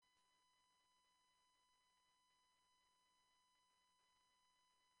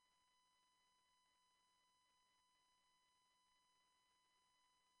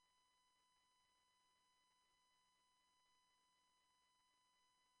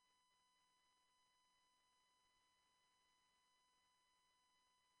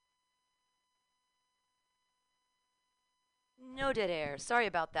No dead air. Sorry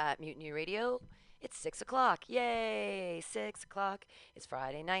about that, Mutiny Radio. It's 6 o'clock. Yay! 6 o'clock. It's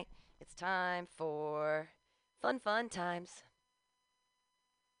Friday night. It's time for fun times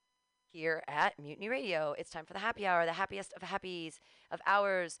here at Mutiny Radio. It's time for the happy hour, the happiest of happies, of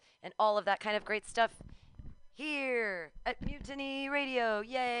hours, and all of that kind of great stuff here at Mutiny Radio.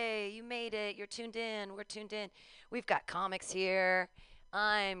 Yay! You made it. You're tuned in. We're tuned in. We've got comics here.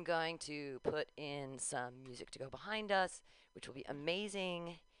 I'm going to put in some music to go behind us, which will be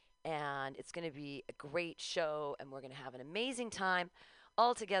amazing. And it's going to be a great show, and we're going to have an amazing time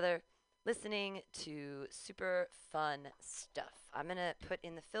all together listening to super fun stuff. I'm going to put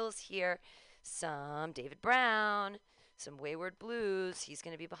in the fills here some David Brown, some Wayward Blues. He's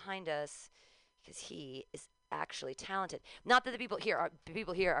going to be behind us because he is actually talented. Not that the people here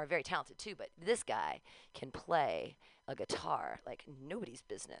are very talented too, but this guy can play a guitar like nobody's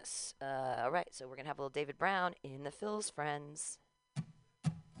business. All right, so we're going to have a little David Brown in the fills, friends.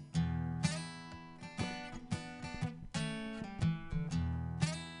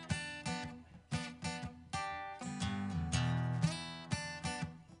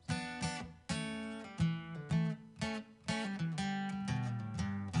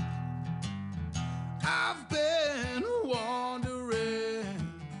 I've been wandering,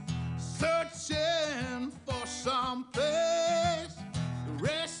 searching for some place to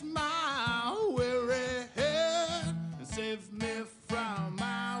rest my weary head and save me from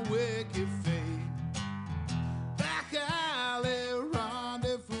my wicked fate. Back alley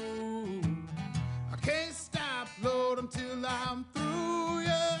rendezvous, I can't stop, Lord, until I'm through,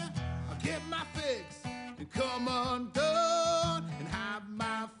 yeah. I'll get my fix and come undone and hide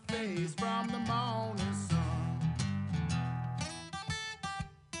my face from the morning sun.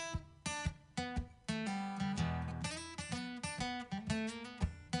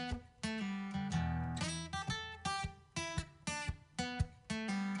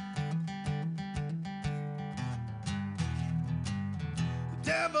 The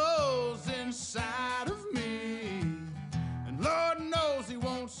devil's inside of me, and Lord knows he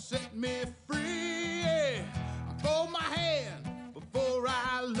won't set me free. Yeah. I fold my hand before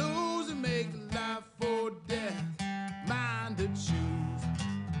I lose and make life or death mine to choose.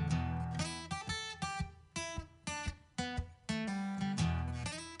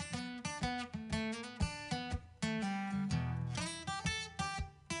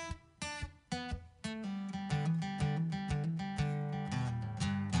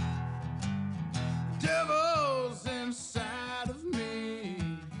 The devil's inside of me,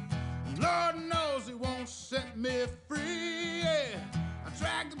 and Lord knows he won't set me free. Yeah. I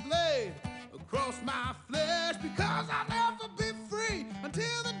drag the blade across my flesh because I'll never be free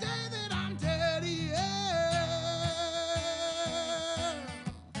until the day that I'm dead. Yeah.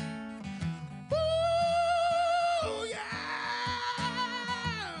 Ooh, yeah.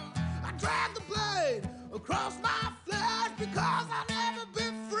 I drag the blade across my flesh because I'll never be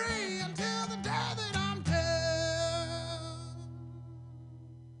free until the day that I'm dead.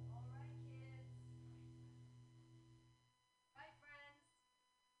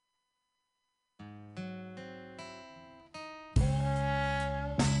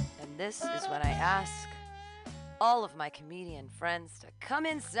 And this is when I ask all of my comedian friends to come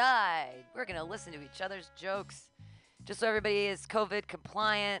inside. We're going to listen to each other's jokes. Just so everybody is COVID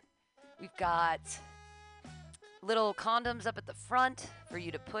compliant, we've got little condoms up at the front for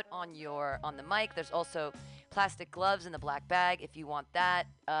you to put on the mic. There's also plastic gloves in the black bag if you want that.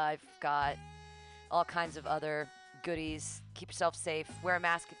 I've got all kinds of other goodies. Keep yourself safe. Wear a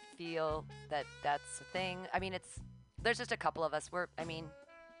mask if you feel that that's a thing. I mean, there's just a couple of us.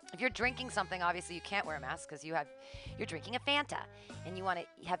 If you're drinking something, obviously you can't wear a mask because you're drinking a Fanta and you want to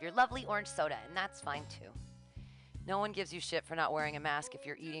have your lovely orange soda, and that's fine too. No one gives you shit for not wearing a mask if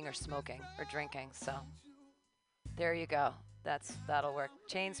you're eating or smoking or drinking. So there you go. That'll work.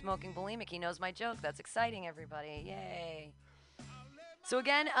 Chain smoking bulimic. He knows my joke. That's exciting, everybody. Yay. So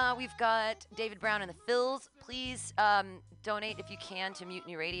again, we've got David Brown in the fills. Please donate if you can to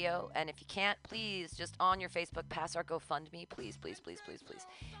Mutiny Radio. And if you can't, please just on your Facebook pass our GoFundMe. Please, please, please, please, please.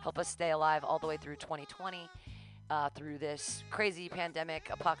 Help us stay alive all the way through 2020, through this crazy pandemic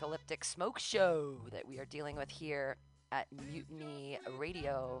apocalyptic smoke show that we are dealing with here at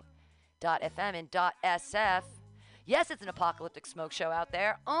MutinyRadio.fm and .sf. Yes, it's an apocalyptic smoke show out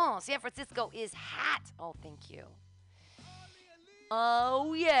there. Oh, San Francisco is hot. Oh, thank you.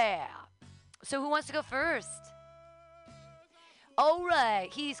 Oh, yeah. So who wants to go first? All right.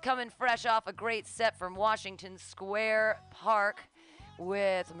 He's coming fresh off a great set from Washington Square Park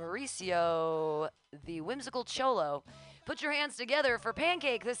with Mauricio, the whimsical Cholo. Put your hands together for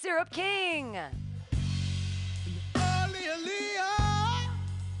Pancake, the Syrup King. Early Leah,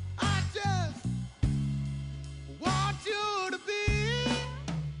 I just want you to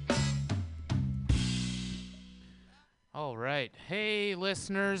be. All right. Hey,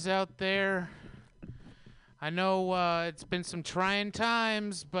 listeners out there. I know it's been some trying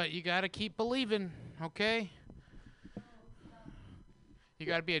times, but you got to keep believing, okay? You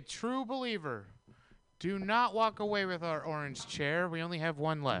got to be a true believer. Do not walk away with our orange chair. We only have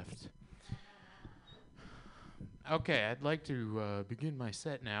one left. Okay, I'd like to begin my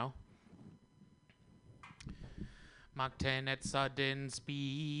set now. Mach 10 at sudden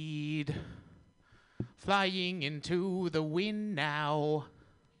speed. Flying into the wind now.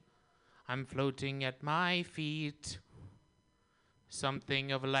 I'm floating at my feet.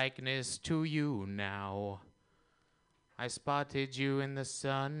 Something of likeness to you now. I spotted you in the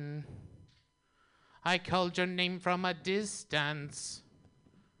sun. I called your name from a distance.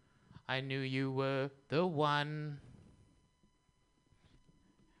 I knew you were the one.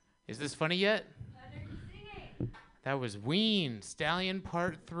 Is this funny yet? That was Ween, Stallion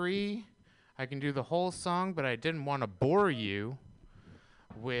Part 3. I can do the whole song, but I didn't want to bore you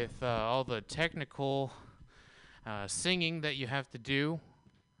with all the technical singing that you have to do.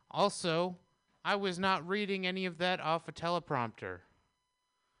 Also, I was not reading any of that off a teleprompter.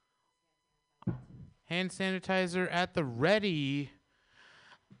 Hand sanitizer at the ready.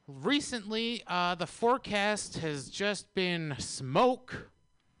 Recently, the forecast has just been smoke,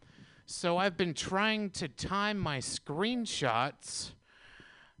 so I've been trying to time my screenshots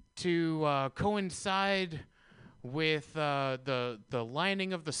to coincide with the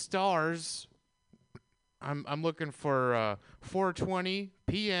lining of the stars. I'm looking for 4:20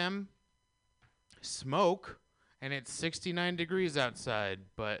 p.m. smoke, and it's 69 degrees outside,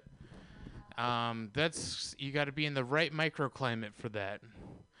 but that's, you got to be in the right microclimate for that.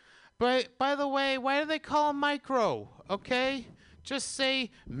 But by the way, why do they call them micro? Okay, just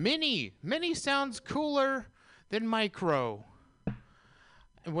say mini. Mini sounds cooler than micro.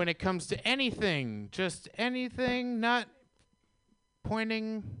 When it comes to anything, just anything, not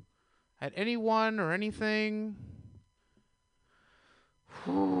pointing at anyone or anything.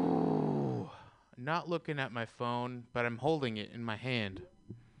 Whew. Not looking at my phone, but I'm holding it in my hand.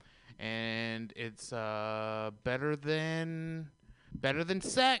 And it's better than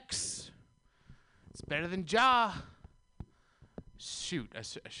sex. It's better than jaw. Shoot, I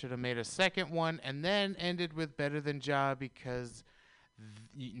should have made a second one and then ended with better than jaw, because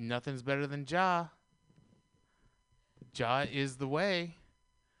nothing's better than jaw. Jaw is the way.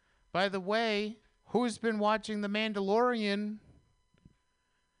 By the way, who's been watching The Mandalorian?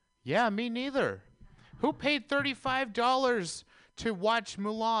 Yeah, me neither. Who paid $35 to watch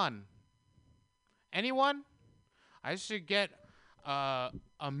Mulan? Anyone? I should get a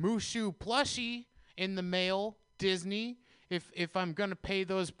Mushu plushie in the mail, Disney, if I'm gonna pay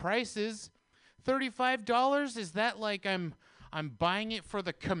those prices. $35? Is that like I'm buying it for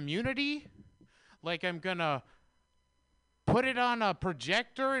the community? Like I'm gonna put it on a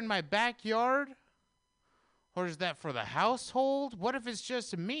projector in my backyard? Or is that for the household? What if it's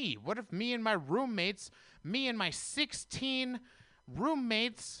just me? What if me and my roommates, me and my 16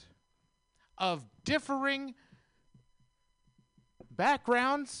 roommates of differing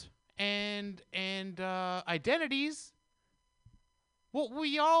backgrounds and identities, well,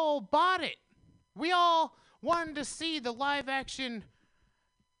 we all bought it. We all wanted to see the live action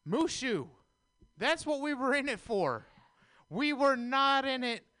Mushu. That's what we were in it for. We were not in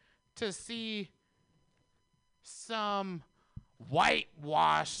it to see some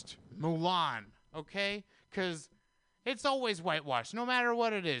whitewashed Mulan, okay? Because it's always whitewashed, no matter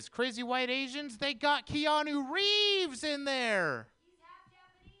what it is. Crazy White Asians, they got Keanu Reeves in there. He's half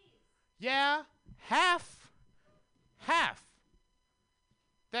Japanese. Yeah, half.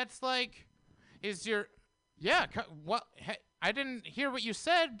 That's like, is your, yeah, what? I didn't hear what you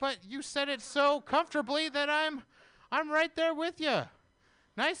said, but you said it so comfortably that I'm right there with you.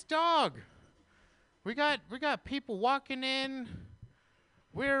 Nice dog. We got people walking in.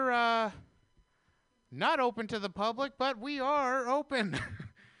 We're not open to the public, but we are open.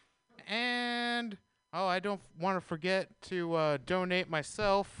 And I don't want to forget to donate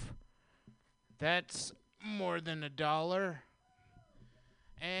myself. That's more than $1.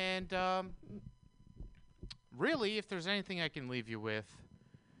 And really, if there's anything I can leave you with,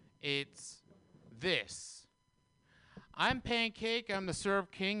 it's this. I'm Pancake, I'm the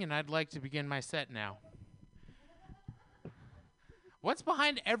Syrup King, and I'd like to begin my set now. What's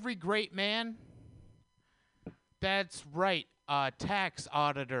behind every great man? That's right, a tax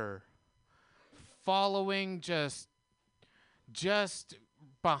auditor. Following just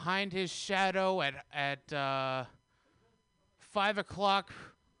behind his shadow at 5 o'clock,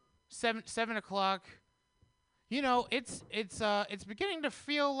 7 o'clock. You know, it's beginning to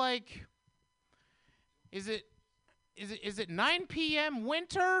feel like, is it 9 p.m.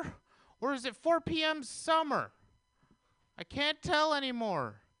 winter or is it 4 p.m. summer? I can't tell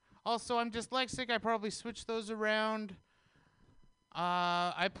anymore. Also, I'm dyslexic. I probably switch those around.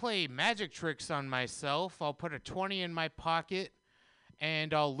 I play magic tricks on myself. I'll put a 20 in my pocket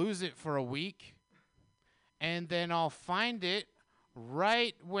and I'll lose it for a week. And then I'll find it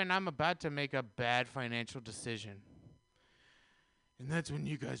right when I'm about to make a bad financial decision. And that's when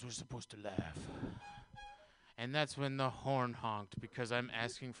you guys were supposed to laugh. And that's when the horn honked because I'm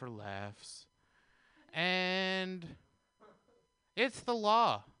asking for laughs. And it's the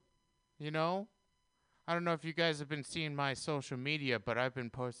law, you know? I don't know if you guys have been seeing my social media, but I've been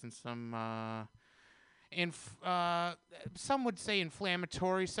posting some, some would say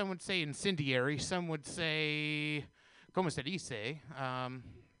inflammatory, some would say incendiary, some would say, como se dice.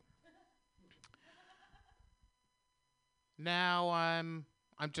 Now I'm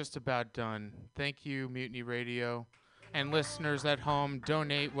just about done. Thank you, Mutiny Radio, and listeners at home.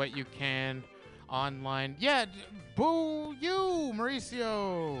 Donate what you can online. Yeah, boo you,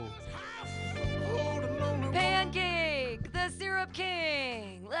 Mauricio. Pancake, the Syrup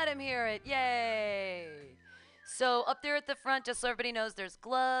King. Let him hear it. Yay. So up there at the front, just so everybody knows, there's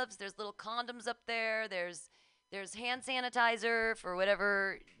gloves, there's little condoms up there, there's hand sanitizer for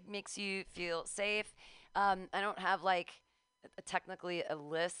whatever makes you feel safe. I don't have technically a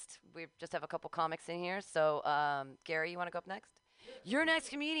list. We just have a couple comics in here. So Gary, you want to go up next? Your next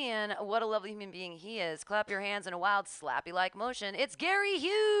comedian, what a lovely human being he is. Clap your hands in a wild slappy-like motion. It's Gary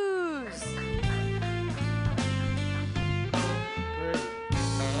Hughes.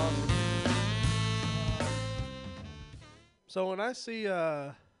 So when I see,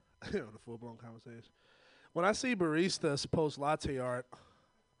 the full-blown conversation. When I see baristas post latte art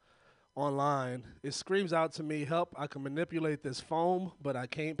online, it screams out to me, help, I can manipulate this foam, but I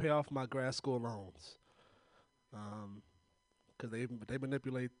can't pay off my grad school loans. Because they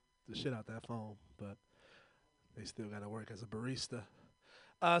manipulate the shit out that foam, but they still got to work as a barista.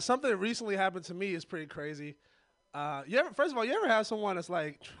 Something that recently happened to me is pretty crazy. First of all, you ever have someone that's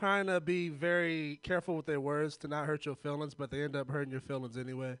like trying to be very careful with their words to not hurt your feelings, but they end up hurting your feelings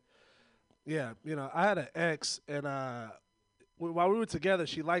anyway? Yeah, I had an ex, and while we were together,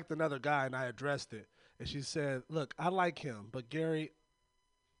 she liked another guy, and I addressed it. And she said, look, I like him, but Gary,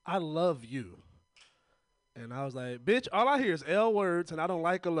 I love you. And I was like, bitch, all I hear is L words, and I don't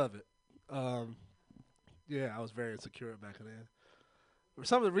like or love it. Yeah, I was very insecure back then.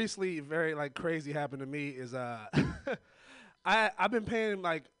 Something recently very crazy happened to me is I've been paying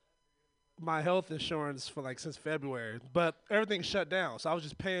my health insurance for since February, but everything shut down, so I was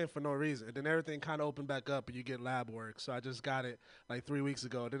just paying for no reason. And then everything kind of opened back up, and you get lab work. So I just got it 3 weeks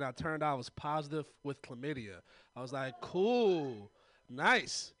ago. Then I turned out I was positive with chlamydia. I was like, cool,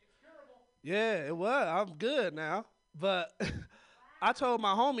 nice. Yeah, it was. I'm good now. But I told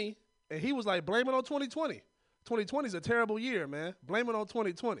my homie, and he was like, blame it on 2020. 2020 is a terrible year, man. Blame it on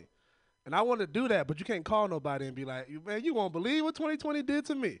 2020. And I wanted to do that, but you can't call nobody and be like, man, you won't believe what 2020 did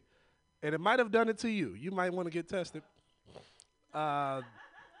to me. And it might have done it to you. You might want to get tested.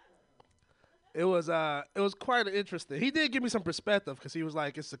 It was quite interesting. He did give me some perspective because he was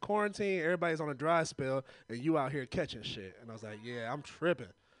like, it's the quarantine, everybody's on a dry spell, and you out here catching shit. And I was like, yeah, I'm tripping.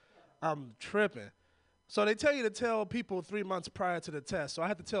 So they tell you to tell people 3 months prior to the test. So I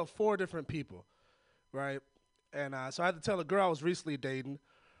had to tell 4 different people, right? And so I had to tell a girl I was recently dating,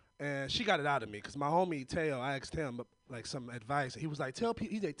 and she got it out of me because my homie Teo, I asked him some advice. He was like, tell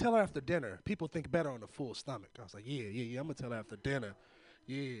her after dinner. People think better on a full stomach. I was like, yeah, I'm gonna tell her after dinner.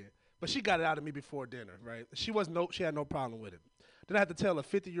 Yeah. But she got it out of me before dinner, right? She had no problem with it. Then I had to tell a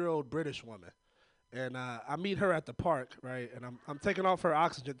 50-year-old British woman. And I meet her at the park, right? And I'm taking off her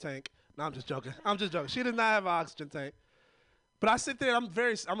oxygen tank. No, I'm just joking. She does not have an oxygen tank. But I sit there, I'm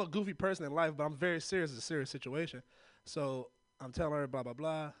a goofy person in life, but I'm very serious. It's a serious situation. So I'm telling her, blah, blah,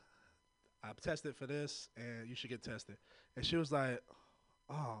 blah. I've tested for this, and you should get tested. And she was like,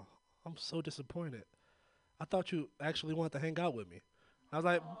 oh, I'm so disappointed. I thought you actually wanted to hang out with me. I was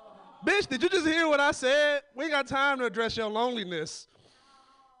like, bitch, did you just hear what I said? We ain't got time to address your loneliness.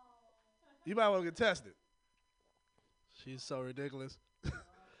 You might want to get tested. She's so ridiculous.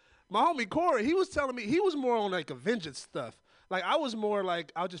 My homie Corey, he was telling me, he was more on a vengeance stuff. I was more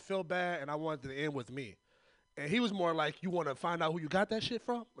I just feel bad and I wanted it to end with me. And he was more you want to find out who you got that shit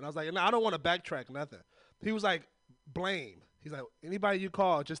from? And I was like, no, I don't want to backtrack nothing. He was like, blame. He's like, anybody you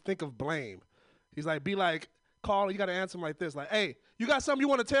call, just think of blame. He's like, call, you got to answer him like this. Hey, you got something you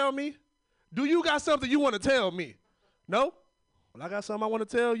want to tell me? Do you got something you want to tell me? No? Well, I got something I want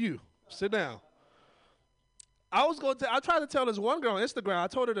to tell you. Sit down. I tried to tell this one girl on Instagram. I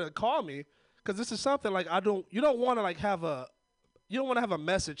told her to call me because this is something like you don't want to like you don't want to have a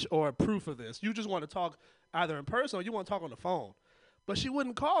message or a proof of this. You just want to talk either in person or you want to talk on the phone. But she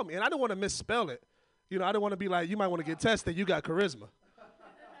wouldn't call me, and I didn't want to misspell it. You know, I didn't want to be like, you might want to get tested. You got charisma.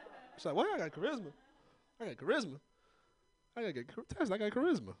 She's like, what? I got charisma. I got charisma. I got to get tested. I got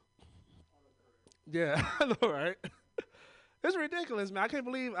charisma. Yeah, I know, right? It's ridiculous, man. I can't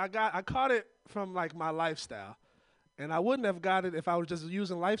believe I caught it from like my lifestyle. And I wouldn't have got it if I was just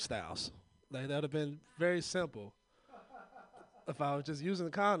using lifestyles. Like that would have been very simple. If I was just using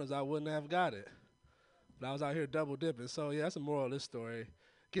the condoms, I wouldn't have got it. But I was out here double dipping. So yeah, that's the moral of this story.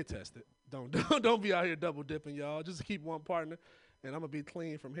 Get tested. Don't be out here double dipping, y'all. Just keep one partner, and I'm gonna be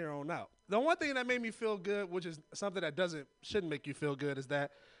clean from here on out. The one thing that made me feel good, which is something that shouldn't make you feel good, is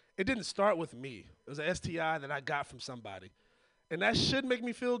that it didn't start with me. It was an STI that I got from somebody, and that should make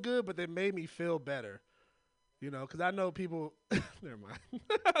me feel good, but it made me feel better. You know, because I know people. Never mind.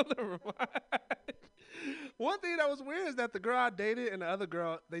 Never mind. One thing that was weird is that the girl I dated and the other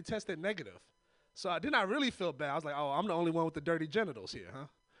girl, they tested negative. So I did not really feel bad. I was like, oh, I'm the only one with the dirty genitals here, huh?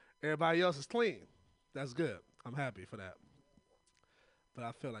 Everybody else is clean. That's good. I'm happy for that. But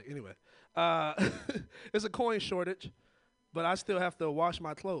I feel like, anyway. It's a coin shortage, but I still have to wash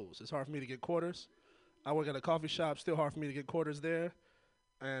my clothes. It's hard for me to get quarters. I work at a coffee shop. Still hard for me to get quarters there.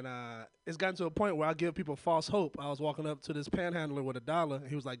 And it's gotten to a point where I give people false hope. I was walking up to this panhandler with $1, and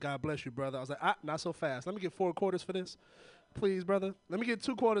he was like, God bless you, brother. I was like, not so fast. Let me get 4 quarters for this. Please, brother. Let me get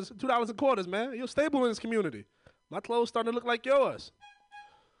 $2 and quarters, man. You're stable in this community. My clothes starting to look like yours.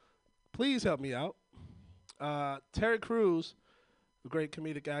 Please help me out. Terry Crews, a great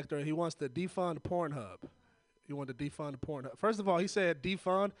comedic actor, he wants to defund Pornhub. He wanted to defund Pornhub. First of all, he said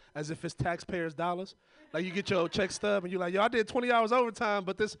defund as if it's taxpayers' dollars. Like you get your check stub and you're like, yo, I did 20 hours overtime,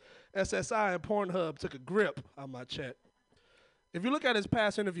 but this SSI and Pornhub took a grip on my check. If you look at his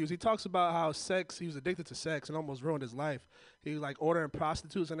past interviews, he talks about how he was addicted to sex and almost ruined his life. He was like ordering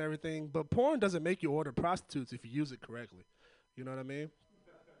prostitutes and everything, but porn doesn't make you order prostitutes if you use it correctly. You know what I mean?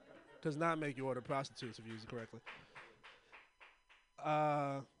 Does not make you order prostitutes if you use it correctly.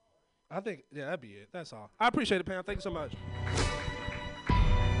 I think, yeah, that'd be it. That's all. I appreciate it, Pam. Thank you so much.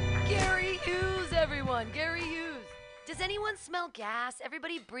 Gary Hughes, everyone. Gary Hughes. Does anyone smell gas?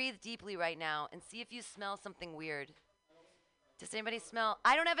 Everybody breathe deeply right now and see if you smell something weird. Does anybody smell?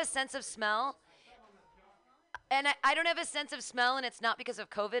 I don't have a sense of smell. And I don't have a sense of smell, and it's not because of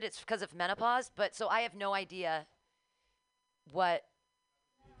COVID. It's because of menopause. But so I have no idea what.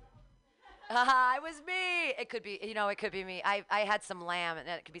 It was me. It could be, it could be me. I had some lamb, and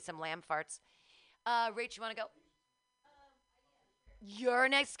it could be some lamb farts. Rach, you want to go? Your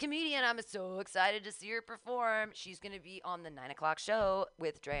next comedian. I'm so excited to see her perform. She's going to be on the 9 o'clock show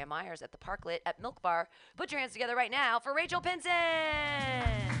with Drea Myers at the Parklet at Milk Bar. Put your hands together right now for Rachel Pinson.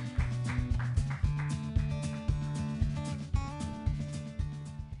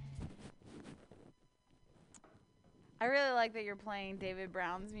 I really like that you're playing David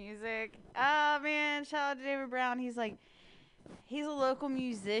Brown's music. Oh, man, shout out to David Brown. He's a local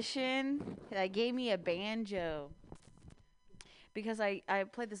musician that gave me a banjo because I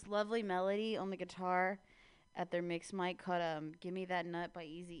played this lovely melody on the guitar at their mix mic called Give Me That Nut by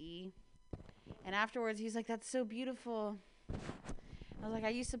Eazy-E. And afterwards, he's like, that's so beautiful. I was like, I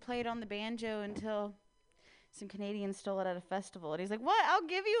used to play it on the banjo until some Canadians stole it at a festival. And he's like, what? I'll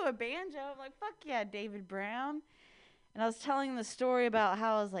give you a banjo. I'm like, fuck yeah, David Brown. And I was telling the story about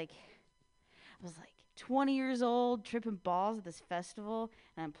how I was like 20 years old, tripping balls at this festival,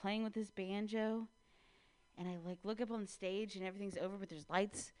 and I'm playing with this banjo. And I look up on the stage and everything's over, but there's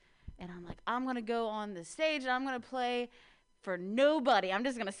lights. And I'm like, I'm going to go on the stage and I'm going to play for nobody. I'm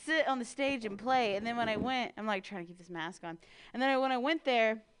just going to sit on the stage and play. And then when I went, I'm like trying to keep this mask on. And then when I went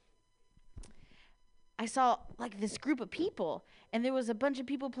there, I saw this group of people. And there was a bunch of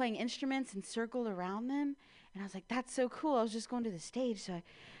people playing instruments and circled around them. And I was like, that's so cool. I was just going to the stage. So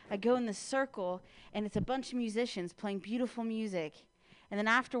I go in this circle, and it's a bunch of musicians playing beautiful music. And then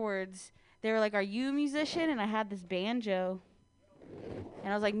afterwards, they were like, are you a musician? And I had this banjo.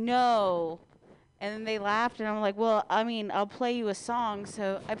 And I was like, no. And then they laughed, and I'm like, well, I mean, I'll play you a song.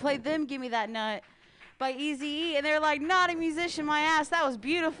 So I played them Give Me That Nut by Eazy-E. And they're like, not a musician, my ass. That was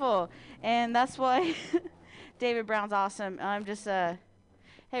beautiful. And that's why David Brown's awesome. I'm just, hey,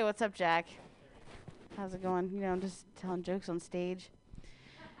 what's up, Jack? How's it going? I'm just telling jokes on stage.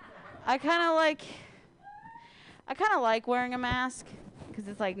 I kind of like wearing a mask because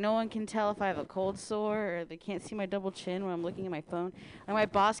it's like no one can tell if I have a cold sore or they can't see my double chin when I'm looking at my phone. And my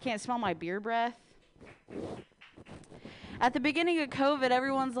boss can't smell my beer breath. At the beginning of COVID,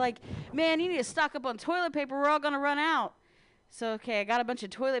 everyone's like, man, you need to stock up on toilet paper. We're all going to run out. So, okay, I got a bunch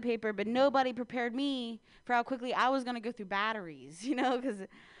of toilet paper, but nobody prepared me for how quickly I was going to go through batteries, you know, because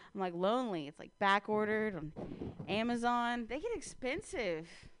I'm, like, lonely. It's, like, back-ordered on Amazon. They get expensive.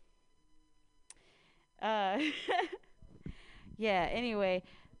 Yeah, anyway,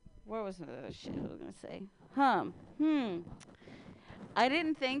 what was the shit I was going to say? I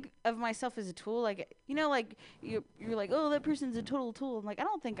didn't think of myself as a tool. Like, you know, like, you're like, oh, that person's a total tool. I'm like, I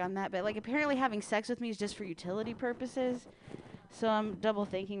don't think I'm that. But, like, apparently having sex with me is just for utility purposes. So I'm double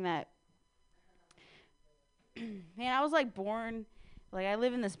thinking that. Man, I was, like, born. Like, I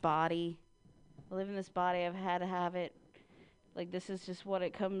live in this body. I've had to have it. Like, this is just what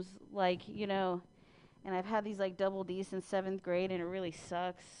it comes like, you know. And I've had these, like, double D's since 7th grade, and it really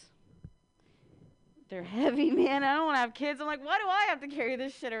sucks. They're heavy, man. I don't want to have kids. I'm like, why do I have to carry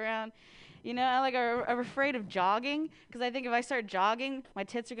this shit around? You know, I'm afraid of jogging because I think if I start jogging, my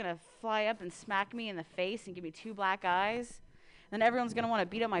tits are going to fly up and smack me in the face and give me 2 black eyes. Then everyone's going to want to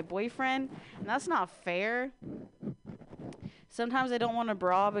beat up my boyfriend, and that's not fair. Sometimes I don't want a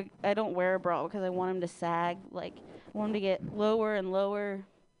bra, but I don't wear a bra because I want him to sag. Like, I want him to get lower and lower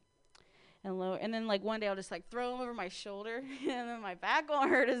and lower. And then, like, one day I'll just, like, throw him over my shoulder, and then my back won't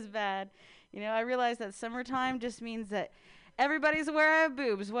hurt as bad. You know, I realize that summertime just means that everybody's aware I have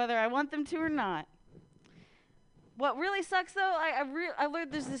boobs, whether I want them to or not. What really sucks, though, I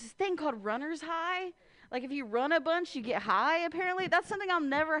learned there's this thing called runner's high. Like, if you run a bunch, you get high, apparently. That's something I'll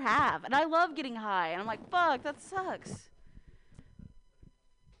never have. And I love getting high. And I'm like, fuck, that sucks.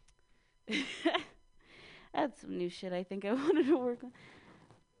 That's some new shit I think I wanted to work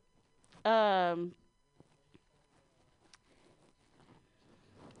on.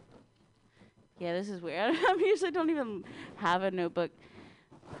 Yeah, this is weird. I usually don't even have a notebook.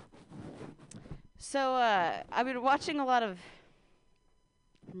 So, I've been watching a lot of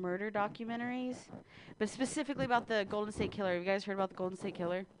murder documentaries, but specifically about the Golden State Killer. Have you guys heard about the Golden State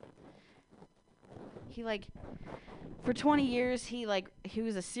Killer? He, like, for 20 years, he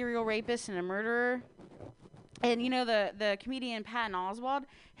was a serial rapist and a murderer. And, you know, the comedian Patton Oswalt,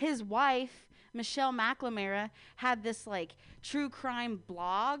 his wife, Michelle McNamara, had this, like, true crime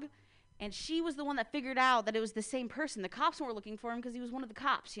blog. And she was the one that figured out that it was the same person. The cops weren't looking for him because he was one of the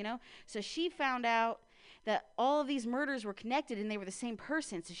cops, you know? So she found out that all of these murders were connected and they were the same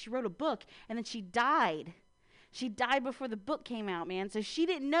person. So she wrote a book, and then she died. She died before the book came out, man. So she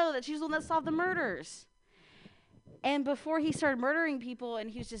didn't know that she was the one that solved the murders. And before he started murdering people,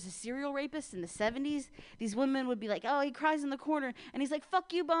 and he was just a serial rapist in the 70s, these women would be like, oh, he cries in the corner. And he's like,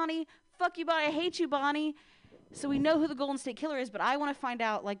 fuck you, Bonnie. Fuck you, Bonnie. I hate you, Bonnie. So we know who the Golden State Killer is, but I want to find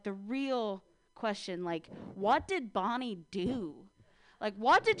out, like, the real question, like, what did Bonnie do? Like,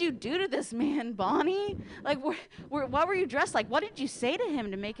 what did you do to this man, Bonnie? Like, what were you dressed like? What did you say to him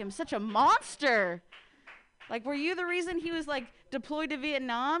to make him such a monster? Like, were you the reason he was, like, deployed to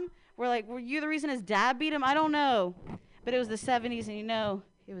Vietnam? Were you the reason his dad beat him? I don't know. But it was the 70s, and you know,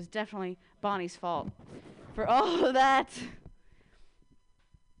 it was definitely Bonnie's fault. For all of that.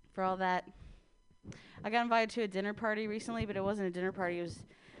 For all that. I got invited to a dinner party recently, but it wasn't a dinner party. It was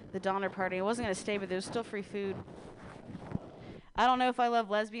the Donner Party. I wasn't going to stay, but there was still free food. I don't know if I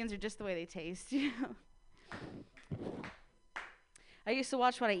love lesbians or just the way they taste. You know? I used to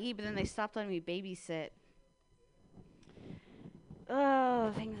watch what I eat, but then they stopped letting me babysit.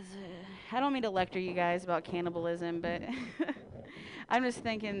 Oh, things. I don't mean to lecture you guys about cannibalism, but I'm just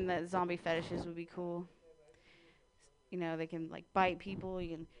thinking that zombie fetishes would be cool. You know, they can, like, bite people.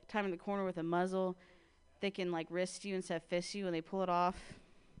 You can tie them in the corner with a muzzle. They can, like, wrist you instead of fist you when they pull it off.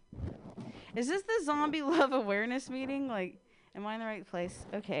 Is this the zombie love awareness meeting? Like, am I in the right place?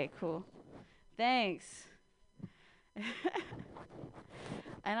 Okay, cool. Thanks.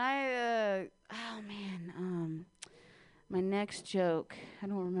 And my next joke. I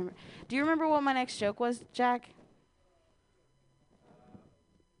don't remember. Do you remember what my next joke was, Jack?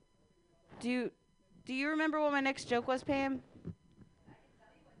 Do you remember what my next joke was, Pam?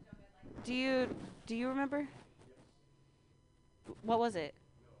 Do you remember? What was it?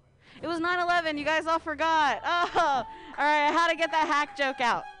 It was 9/11. You guys all forgot. Oh, all right. I had to get that hack joke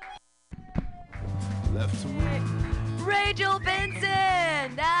out. Left to right. Rachel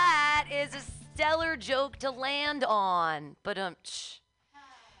Benson! That is a stellar joke to land on. But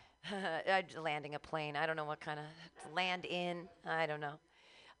landing a plane. I don't know what kind of land in. I don't know.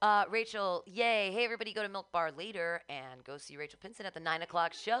 Rachel, yay. Hey, everybody, go to Milk Bar later and go see Rachel Pinson at the 9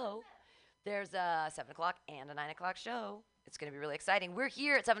 o'clock show. There's a 7 o'clock and a 9 o'clock show. It's going to be really exciting. We're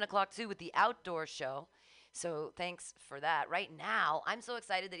here at 7 o'clock, too, with the outdoor show. So thanks for that. Right now, I'm so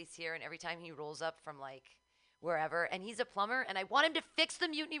excited that he's here, and every time he rolls up from, like, wherever, and he's a plumber, and I want him to fix the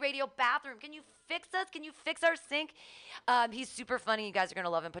Mutiny Radio bathroom. Can you fix us? Can you fix our sink? He's super funny. You guys are going to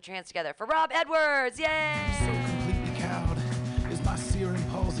love him. Put your hands together for Rob Edwards. Yay! So completely cowed is my searing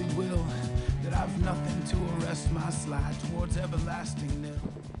palsied will that I've nothing to arrest my slide towards everlasting nil.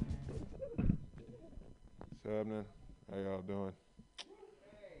 What's happening? How y'all doing?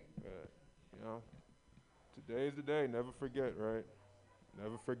 Good. You know, today's the day. Never forget, right?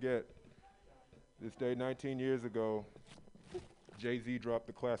 Never forget. This day 19 years ago, Jay-Z dropped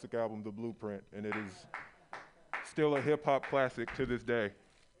the classic album, The Blueprint, and it is still a hip-hop classic to this day.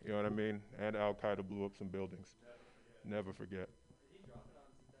 You know what I mean? And Al-Qaeda blew up some buildings. Never forget.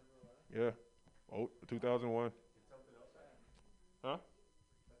 Yeah. Oh, 2001. Huh?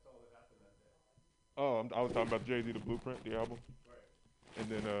 Oh, I was talking about Jay-Z, The Blueprint, the album. And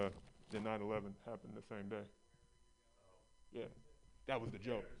then 9/11 happened the same day. Yeah. That was the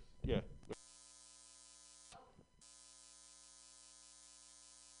joke. Yeah.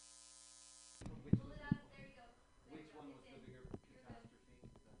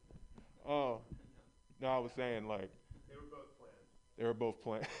 Oh, no, I was saying like they were both planned. They were both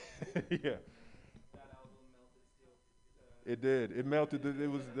planned. Yeah. That album melted steel. It did. It melted. It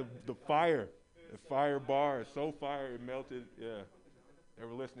was the fire. The fire bar is so fire it melted. Yeah. They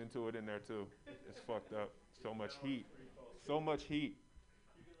were listening to it in there too. It's fucked up. So much heat. So much heat.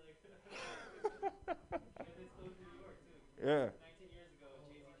 Yeah. 19 years ago,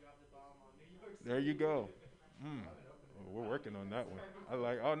 Jay-Z dropped the bomb on New York City. There you go. Well, we're working on that one. I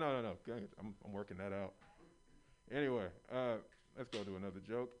like. Oh no. Good. I'm working that out. Anyway, let's go to another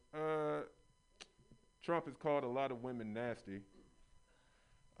joke. Trump has called a lot of women nasty.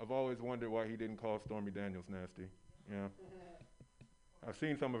 I've always wondered why he didn't call Stormy Daniels nasty. Yeah. I've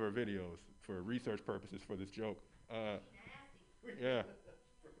seen some of her videos for research purposes for this joke. Yeah.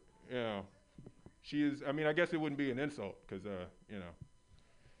 Yeah. She is. I mean, I guess it wouldn't be an insult because you know,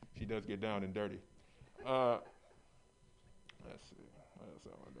 she does get down and dirty. Let's see. What else I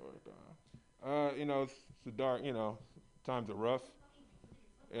want to work on? You know, it's dark. You know, times are rough.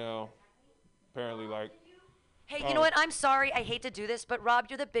 You know, apparently, like. Hey, you know what? I'm sorry. I hate to do this, but Rob,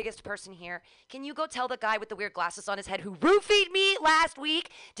 you're the biggest person here. Can you go tell the guy with the weird glasses on his head who roofied me last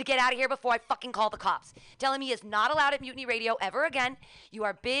week to get out of here before I fucking call the cops? Tell him he is not allowed at Mutiny Radio ever again. You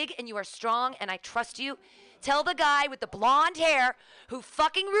are big and you are strong and I trust you. Tell the guy with the blonde hair who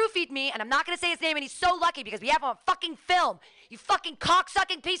fucking roofied me, and I'm not going to say his name, and he's so lucky because we have him on fucking film. You fucking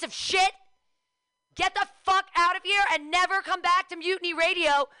cocksucking piece of shit. Get the fuck out of here and never come back to Mutiny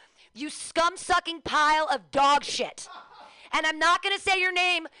Radio, you scum-sucking pile of dog shit. And I'm not going to say your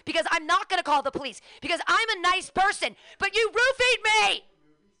name because I'm not going to call the police because I'm a nice person, but you roofied me.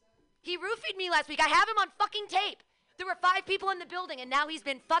 He roofied me last week. I have him on fucking tape. There were 5 people in the building, and now he's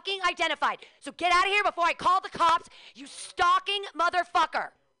been fucking identified. So get out of here before I call the cops, you stalking motherfucker.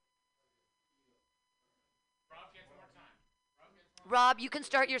 Rob, you can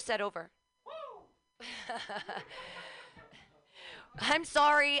start your set over. I'm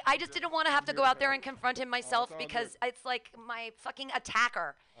sorry. I just didn't want to have to go out there and confront him myself because it's like my fucking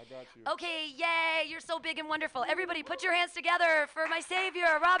attacker. I got you. Okay, yay, you're so big and wonderful. Everybody put your hands together for my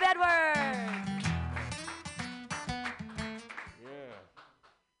savior, Rob Edwards. Yeah,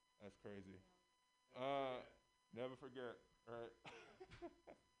 that's crazy. Never forget, right?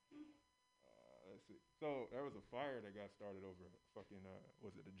 Let's see. So there was a fire that got started over fucking,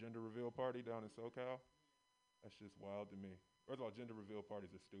 was it a gender reveal party down in SoCal? That's just wild to me. First of all, gender reveal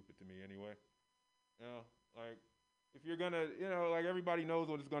parties are stupid to me anyway. You know, like, if you're gonna, you know, like everybody knows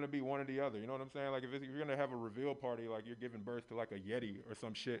what it's gonna be, one or the other. You know what I'm saying? Like, if you're gonna have a reveal party, like you're giving birth to like a Yeti or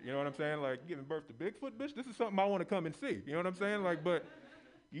some shit. You know what I'm saying? Like, giving birth to Bigfoot, bitch. This is something I want to come and see. You know what I'm saying? Like, but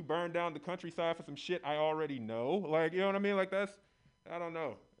you burn down the countryside for some shit I already know. Like, you know what I mean? Like, that's, I don't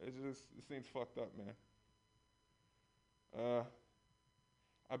know. It seems fucked up, man.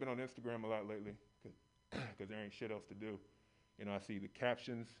 I've been on Instagram a lot lately because there ain't shit else to do. You know, I see the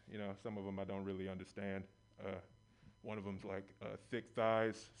captions. You know, some of them I don't really understand. One of them's like, thick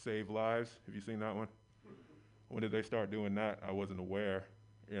thighs save lives. Have you seen that one? When did they start doing that? I wasn't aware.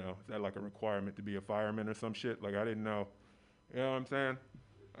 You know, is that like a requirement to be a fireman or some shit? Like, I didn't know. You know what I'm saying?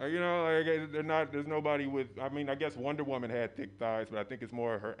 You know, like, there's nobody with, I mean, I guess Wonder Woman had thick thighs, but I think it's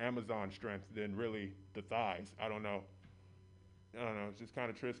more her Amazon strength than really the thighs. I don't know. It just kind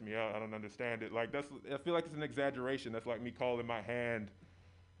of trips me out. I don't understand it. Like, I feel like it's an exaggeration. That's like me calling my hand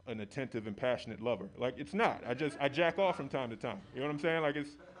an attentive and passionate lover. Like, it's not. I jack off from time to time. You know what I'm saying? Like,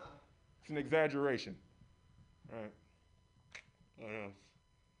 it's an exaggeration. All right.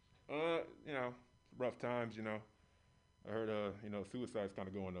 You know, rough times, you know. I heard, you know, suicide's kind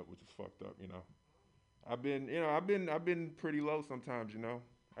of going up, which is fucked up, you know. I've been pretty low sometimes, you know.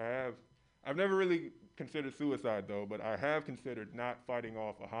 I have. I've never really considered suicide though, but I have considered not fighting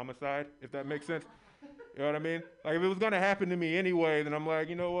off a homicide, if that makes sense. You know what I mean? Like if it was gonna happen to me anyway, then I'm like,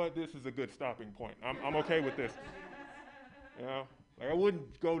 you know what? This is a good stopping point. I'm okay with this. You know? Like I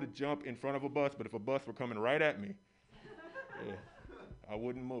wouldn't go to jump in front of a bus, but if a bus were coming right at me, yeah, I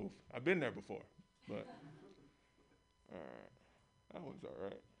wouldn't move. I've been there before, but all right, that one's all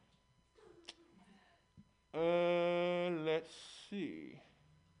right. Let's see.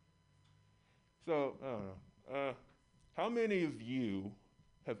 So, I don't know. How many of you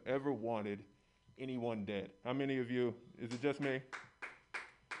have ever wanted anyone dead? How many of you? Is it just me?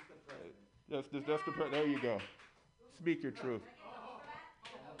 That's the there you go. Speak your truth.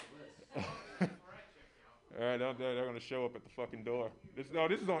 All right, they're going to show up at the fucking door. This is on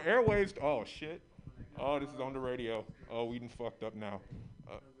airwaves. Oh, shit. Oh, this is on the radio. Oh, we done fucked up now.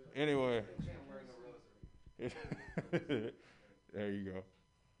 Anyway. There you go.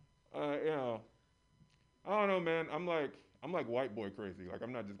 You know, I don't know, man. I'm like white boy crazy. Like,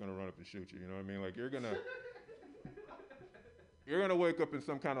 I'm not just going to run up and shoot you. You know what I mean? Like, you're gonna wake up in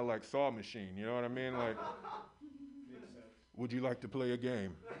some kind of like saw machine. You know what I mean? Like, would you like to play a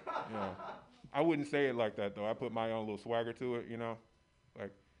game? You know. I wouldn't say it like that, though. I put my own little swagger to it, you know?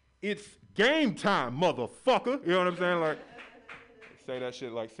 Like, it's game time, motherfucker! You know what I'm saying? Like, say that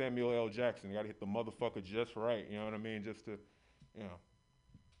shit like Samuel L. Jackson. You gotta hit the motherfucker just right, you know what I mean? Just to, you know.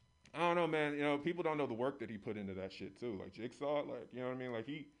 I don't know, man. You know, people don't know the work that he put into that shit, too. Like, Jigsaw, like, you know what I mean? Like,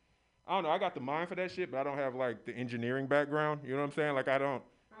 I don't know, I got the mind for that shit, but I don't have, like, the engineering background, you know what I'm saying? Like, I don't,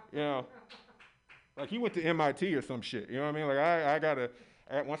 you know. Like, he went to MIT or some shit, you know what I mean? Like, I gotta...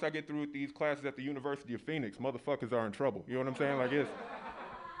 Once I get through with these classes at the University of Phoenix, motherfuckers are in trouble. You know what I'm saying? Like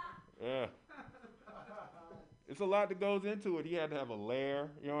yeah. It's a lot that goes into it. He had to have a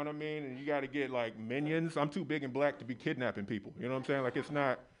lair, you know what I mean? And you got to get like minions. I'm too big and black to be kidnapping people. You know what I'm saying? Like it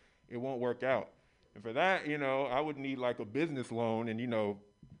won't work out. And for that, you know, I would need like a business loan, and you know,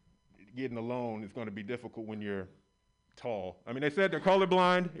 getting a loan is going to be difficult when you're tall. I mean, they said they're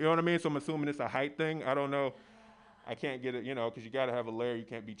colorblind. You know what I mean? So I'm assuming it's a height thing. I don't know. I can't get it, you know, because you got to have a lair. You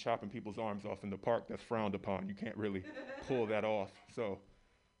can't be chopping people's arms off in the park. That's frowned upon. You can't really pull that off. So,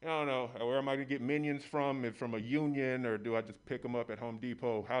 I don't know. Where am I going to get minions from? If from a union, or do I just pick them up at Home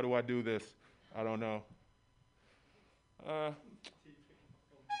Depot? How do I do this? I don't know.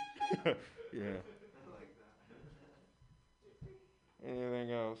 Yeah.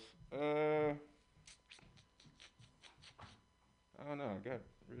 Anything else? I don't know. I got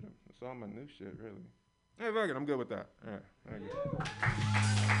rid of it's all my new shit, really. Hey, fuck it, I'm good with that. All right, thank you.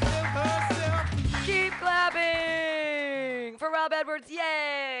 Keep clapping for Rob Edwards.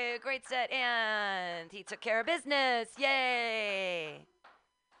 Yay! Great set, and he took care of business. Yay!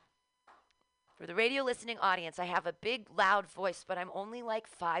 For the radio listening audience, I have a big, loud voice, but I'm only like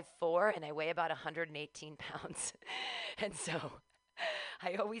 5'4", and I weigh about 118 pounds. And so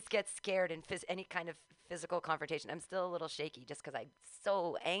I always get scared in any kind of physical confrontation. I'm still a little shaky just because I'm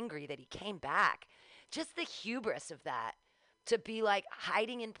so angry that he came back. Just the hubris of that, to be like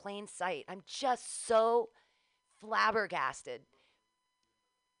hiding in plain sight. I'm just so flabbergasted.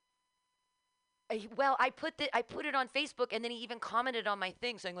 I put it on Facebook, and then he even commented on my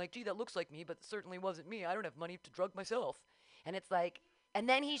thing saying like, gee, that looks like me, but it certainly wasn't me. I don't have money to drug myself. And it's like, and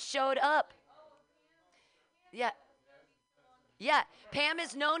then he showed up. Yeah. Yeah. Pam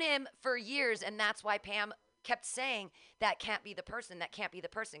has known him for years, and that's why Pam kept saying that can't be the person,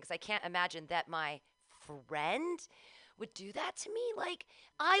 because I can't imagine that my friend would do that to me. Like,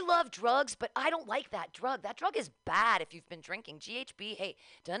 I love drugs, but I don't like that drug. That drug is bad if you've been drinking. GHB, hey,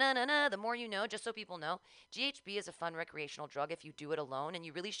 da-na-na-na, the more you know, just so people know, GHB is a fun recreational drug if you do it alone, and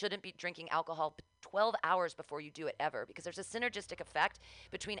you really shouldn't be drinking alcohol 12 hours before you do it ever, because there's a synergistic effect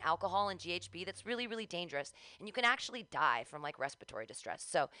between alcohol and GHB that's really, really dangerous, and you can actually die from, like, respiratory distress.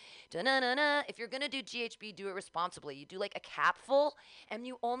 So, da-na-na-na, if you're going to do GHB, do it responsibly. You do, like, a capful, and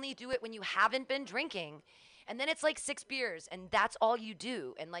you only do it when you haven't been drinking. And then it's like 6 beers, and that's all you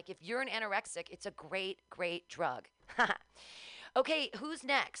do. And like if you're an anorexic, it's a great, great drug. Okay, who's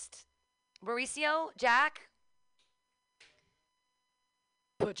next? Mauricio? Jack?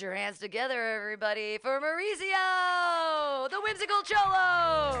 Put your hands together, everybody, for Mauricio, the whimsical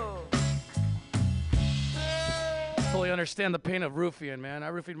cholo. Fully understand the pain of roofing, man. I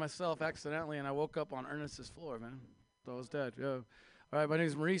roofied myself accidentally, and I woke up on Ernest's floor, man. Thought I was dead, yeah. All right, my name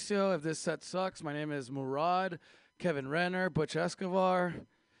is Mauricio. If this set sucks, my name is Murad, Kevin Renner, Butch Escobar,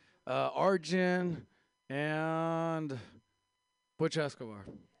 Arjun, and Butch Escobar.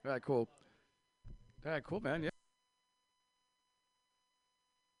 All right, cool. All right, cool, man. Yeah.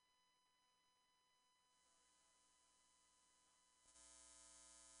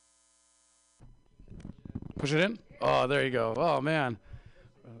 Push it in? Oh, there you go. Oh, man.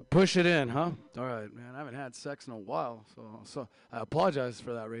 Push it in, huh? All right, man. I haven't had sex in a while, so I apologize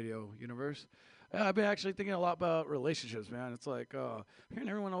for that, radio universe. Yeah, I've been actually thinking a lot about relationships, man. It's like hearing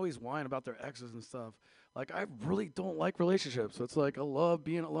everyone always whine about their exes and stuff. Like, I really don't like relationships. So it's like I love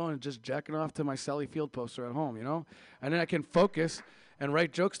being alone and just jacking off to my Sally Field poster at home, you know? And then I can focus and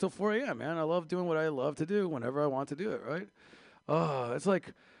write jokes till 4 a.m., man. I love doing what I love to do whenever I want to do it, right? It's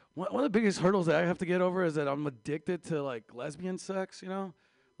like one of the biggest hurdles that I have to get over is that I'm addicted to, like, lesbian sex, you know?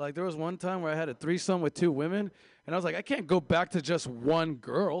 Like, there was one time where I had a threesome with 2 women, and I was like, I can't go back to just one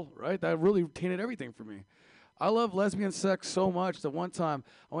girl, right? That really tainted everything for me. I love lesbian sex so much that one time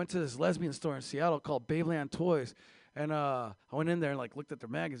I went to this lesbian store in Seattle called Babeland Toys, and I went in there and, like, looked at their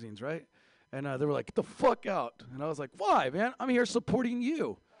magazines, right? And they were like, get the fuck out. And I was like, why, man? I'm here supporting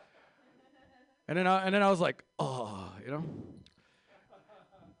you. And then I was like, oh, you know?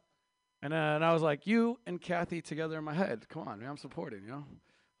 And I was like, you and Kathy together in my head. Come on, man, I'm supporting, you know?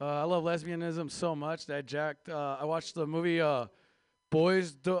 I love lesbianism so much that I watched the movie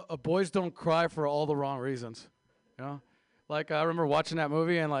Boys Don't Cry for All the Wrong Reasons, you know? Like, I remember watching that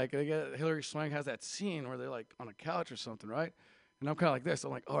movie, and, like, Hilary Swank has that scene where they're, like, on a couch or something, right? And I'm kind of like this.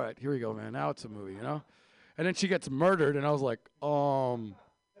 I'm like, all right, here we go, man. Now it's a movie, you know? And then she gets murdered, and I was like, well,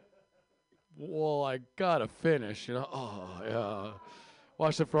 I gotta finish, you know? Oh, yeah.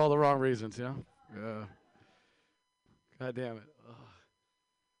 Watched it for all the wrong reasons, you know? Yeah. God damn it.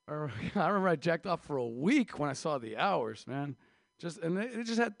 I remember I jacked off for a week when I saw The Hours, man. And it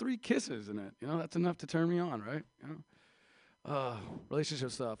just had 3 kisses in it. You know, that's enough to turn me on, right? You know?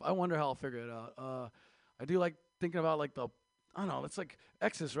 Relationship stuff. I wonder how I'll figure it out. I do like thinking about, like, I don't know, it's like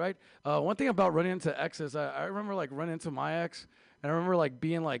exes, right? One thing about running into exes, I remember, like, running into my ex, and I remember, like,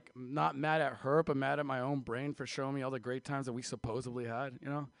 being, like, not mad at her, but mad at my own brain for showing me all the great times that we supposedly had, you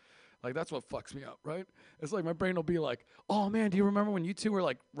know? Like, that's what fucks me up, right? It's like my brain will be like, oh, man, do you remember when you two were,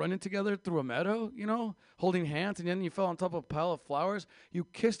 like, running together through a meadow, you know, holding hands, and then you fell on top of a pile of flowers? You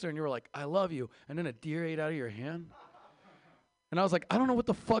kissed her, and you were like, I love you, and then a deer ate out of your hand? And I was like, I don't know what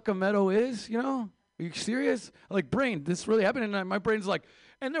the fuck a meadow is, you know? Are you serious? Like, brain, this really happened? And my brain's like,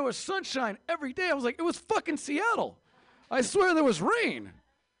 and there was sunshine every day. I was like, it was fucking Seattle. I swear there was rain.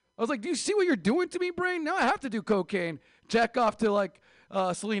 I was like, do you see what you're doing to me, brain? Now I have to do cocaine, jack off to, like,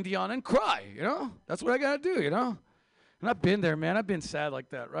 Celine Dion and cry, you know? That's what I got to do, you know? And I've been there, man. I've been sad like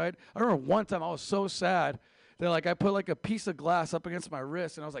that, right? I remember one time I was so sad that, like, I put, like, a piece of glass up against my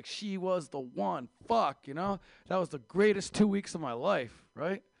wrist, and I was like, she was the one. Fuck, you know? That was the greatest 2 weeks of my life,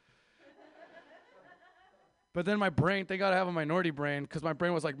 right? But then my brain, thank God I have a minority brain, because my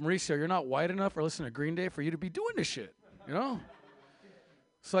brain was like, Mauricio, you're not white enough or listening to Green Day for you to be doing this shit, you know?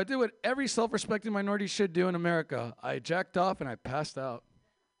 So I did what every self-respecting minority should do in America. I jacked off and I passed out.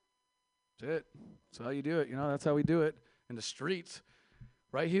 That's it. That's how you do it, you know? That's how we do it in the streets.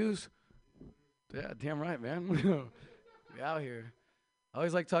 Right, Hughes? Yeah, damn right, man. We out here. I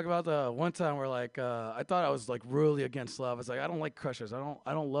always like talk about the one time where, like, I thought I was, like, really against love. It's like, I don't like crushes. I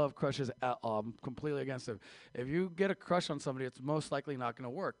don't love crushes at all. I'm completely against them. If you get a crush on somebody, it's most likely not going to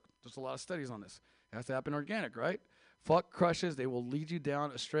work. There's a lot of studies on this. It has to happen organic, right? Fuck crushes. They will lead you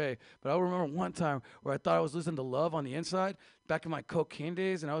down astray. But I remember one time where I thought I was listening to Love on the inside back in my cocaine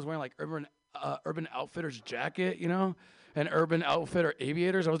days, and I was wearing, like, Urban Outfitters jacket, you know, and Urban Outfitter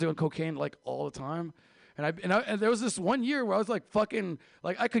aviators. I was doing cocaine, like, all the time. And there was this one year where I was like fucking,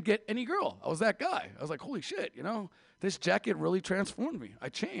 like, I could get any girl. I was that guy. I was like, holy shit, you know? This jacket really transformed me. I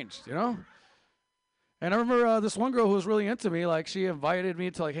changed, you know? And I remember this one girl who was really into me, like, she invited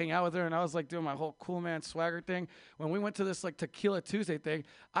me to, like, hang out with her, and I was, like, doing my whole cool man swagger thing. When we went to this, like, Tequila Tuesday thing,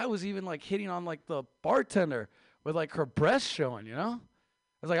 I was even, like, hitting on, like, the bartender with, like, her breasts showing, you know?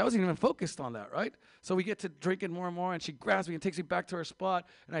 I was like, I wasn't even focused on that, right? So we get to drinking more and more, and she grabs me and takes me back to her spot,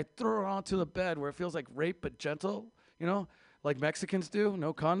 and I throw her onto the bed where it feels like rape but gentle, you know, like Mexicans do,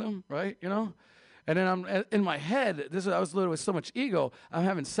 no condom, right, you know? And then I'm in my head, I was literally with so much ego, I'm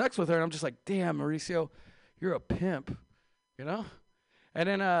having sex with her, and I'm just like, damn, Mauricio, you're a pimp, you know? And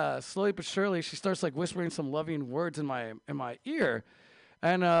then slowly but surely, she starts, like, whispering some loving words in my ear,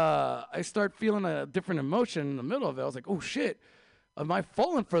 and I start feeling a different emotion in the middle of it. I was like, oh, shit. Am I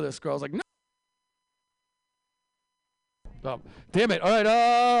falling for this girl? I was like, no. Oh, damn it. All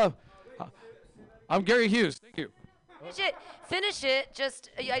right. I'm Gary Hughes. Thank you. Finish it.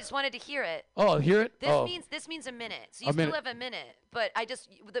 I just wanted to hear it. Oh, hear it? This means a minute. So you still have a minute. But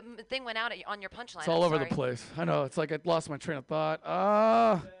the thing went out on your punchline. It's all over the place. I know. It's like I lost my train of thought.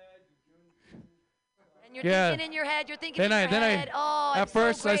 And you're Yeah. thinking in your head. You're thinking Then in your head. Oh, I'm at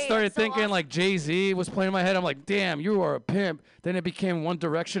first so great. I started I'm so thinking awesome. like Jay-Z was playing in my head. I'm like, damn, you are a pimp. Then it became One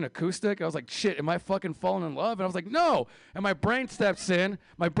Direction acoustic. I was like, shit, am I fucking falling in love? And I was like, no. And my brain steps in.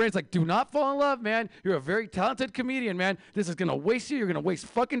 My brain's like, do not fall in love, man. You're a very talented comedian, man. This is gonna waste you. You're gonna waste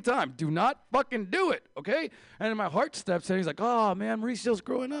fucking time. Do not fucking do it, okay? And then my heart steps in. He's like, oh man, Mauricio's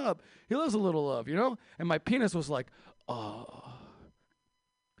growing up. He loves a little love, you know? And my penis was like,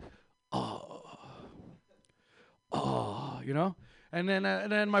 you know? And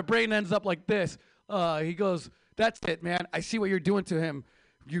then my brain ends up like this. He goes, that's it, man. I see what you're doing to him.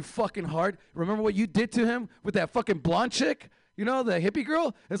 You fucking hard. Remember what you did to him with that fucking blonde chick? You know, the hippie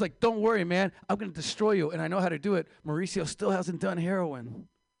girl? It's like, don't worry, man. I'm going to destroy you, and I know how to do it. Mauricio still hasn't done heroin.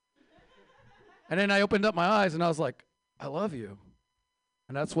 And then I opened up my eyes, and I was like, I love you.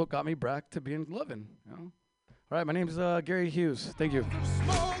 And that's what got me back to being loving, you know? All right, my name's Gary Hughes. Thank you.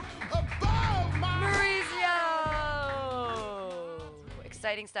 Mauricio!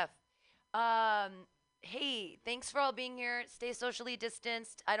 Exciting stuff. Hey, thanks for all being here. Stay socially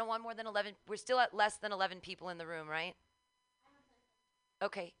distanced. I don't want more than 11. We're still at less than 11 people in the room, right?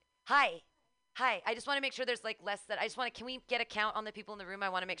 Okay. Hi. I just want to make sure there's like less than, can we get a count on the people in the room? I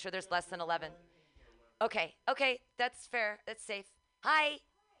want to make sure there's less than 11. Okay. That's fair. That's safe. Hi.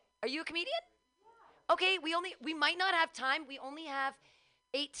 Are you a comedian? Okay, we might not have time. We only have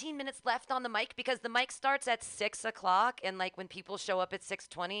 18 minutes left on the mic because the mic starts at 6 o'clock, and like when people show up at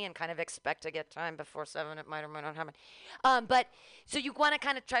 6:20 and kind of expect to get time before 7, it might or might not happen. But so you want to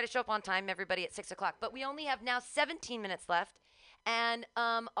kind of try to show up on time, everybody, at 6 o'clock. But we only have now 17 minutes left, and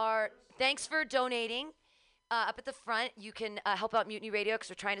thanks for donating. Up at the front, you can help out Mutiny Radio because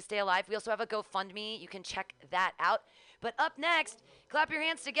we're trying to stay alive. We also have a GoFundMe. You can check that out. But up next, clap your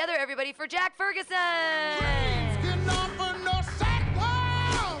hands together, everybody, for Jack Ferguson.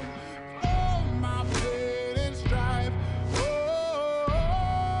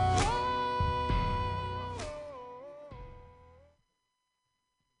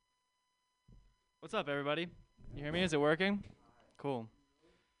 What's up, everybody? You hear me? Is it working? Cool.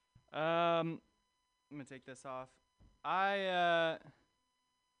 I'm gonna take this off.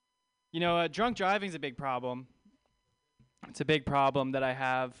 Drunk driving's a big problem. It's a big problem that I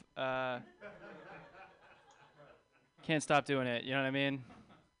have. Can't stop doing it. You know what I mean?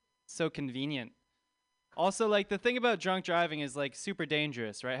 It's so convenient. Also, like the thing about drunk driving is like super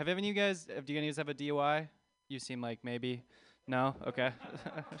dangerous, right? Do you guys have a DUI? You seem like maybe. No? Okay.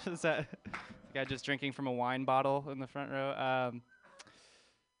 Is that the guy just drinking from a wine bottle in the front row?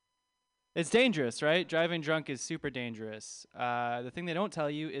 It's dangerous, right? Driving drunk is super dangerous. The thing they don't tell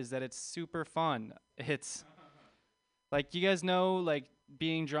you is that it's super fun. It's like, you guys know, like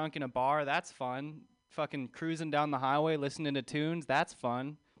being drunk in a bar, that's fun. Fucking cruising down the highway, listening to tunes, that's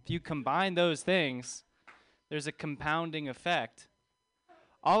fun. If you combine those things, there's a compounding effect.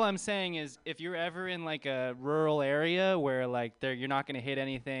 All I'm saying is, if you're ever in like a rural area where like you're not going to hit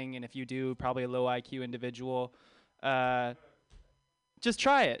anything, and if you do, probably a low IQ individual, just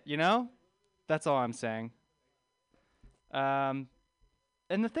try it, you know? That's all I'm saying. And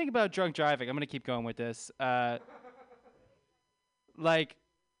the thing about drunk driving, I'm going to keep going with this. Like,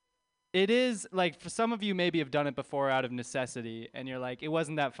 it is, like, for some of you maybe have done it before out of necessity, and you're like, it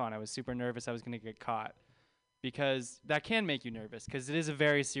wasn't that fun. I was super nervous I was going to get caught. Because that can make you nervous, because it is a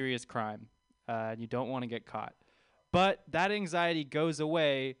very serious crime, and you don't want to get caught. But that anxiety goes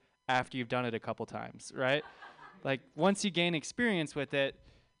away after you've done it a couple times, right? Like, once you gain experience with it,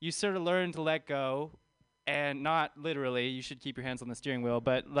 you sort of learn to let go, and not literally, you should keep your hands on the steering wheel,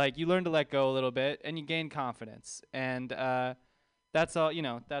 but, like, you learn to let go a little bit, and you gain confidence. And that's all, you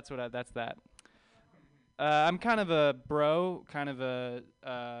know, that's that. I'm kind of a bro,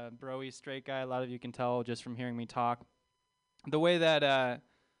 bro-y straight guy. A lot of you can tell just from hearing me talk. The way that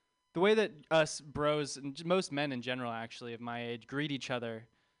us bros, and most men in general actually of my age, greet each other,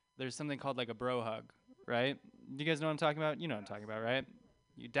 there's something called like a bro hug, right? You guys know what I'm talking about? You know what I'm talking about, right?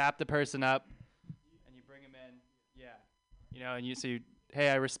 You dap the person up, and you bring them in, yeah. You know, and you say, hey,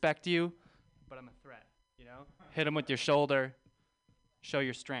 I respect you, but I'm a threat, you know? Hit them with your shoulder, show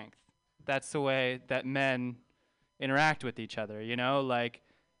your strength. That's the way that men interact with each other, you know? Like,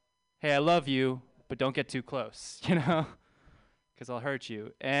 hey, I love you, but don't get too close, you know? Because I'll hurt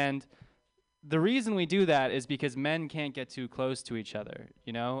you. And the reason we do that is because men can't get too close to each other,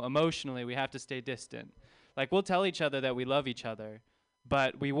 you know? Emotionally, we have to stay distant. Like, we'll tell each other that we love each other,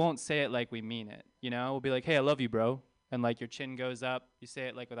 but we won't say it like we mean it, you know? We'll be like, hey, I love you, bro. And, like, your chin goes up. You say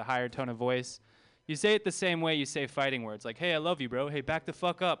it, like, with a higher tone of voice. You say it the same way you say fighting words, like, hey, I love you, bro. Hey, back the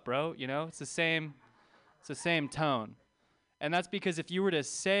fuck up, bro. You know, it's the same tone. And that's because if you were to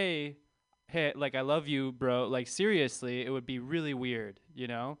say, hey, like, I love you, bro, like, seriously, it would be really weird, you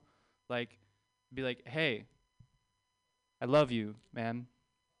know? Like, be like, hey, I love you, man.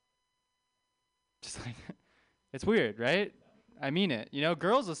 Just like, it's weird, right? I mean it. You know,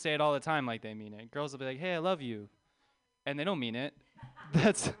 girls will say it all the time like they mean it. Girls will be like, hey, I love you. And they don't mean it.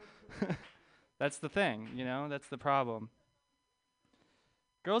 That's that's the thing, you know? That's the problem.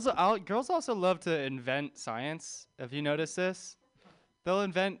 Girls also love to invent science. Have you noticed this? They'll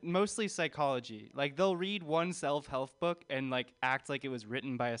invent mostly psychology. Like, they'll read one self-help book and, like, act like it was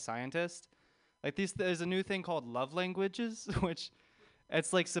written by a scientist. Like, there's a new thing called love languages, which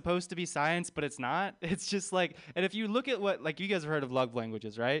it's, like, supposed to be science, but it's not. It's just, like, and if you look at what, like, you guys have heard of love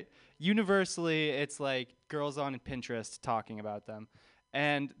languages, right? Universally, it's, like, girls on Pinterest talking about them.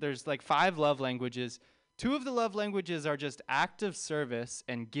 And there's, like, 5 love languages. 2 of the love languages are just acts of service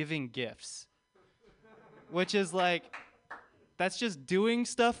and giving gifts, which is, like, that's just doing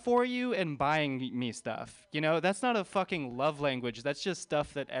stuff for you and buying me stuff. You know, that's not a fucking love language. That's just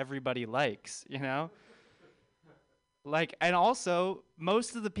stuff that everybody likes, you know? Like, and also,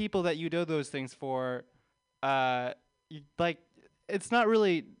 most of the people that you do those things for, like, it's not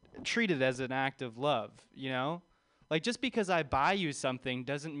really treated as an act of love, you know? Like, just because I buy you something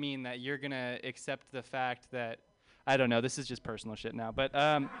doesn't mean that you're going to accept the fact that, I don't know, this is just personal shit now, but,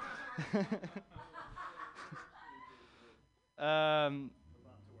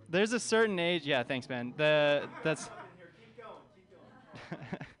 there's a certain age. Yeah, thanks, man. There's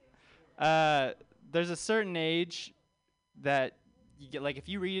a certain age that you get, like, if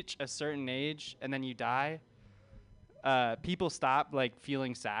you reach a certain age and then you die, people stop, like,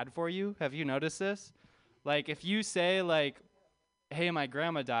 feeling sad for you. Have you noticed this? Like, if you say, like, hey, my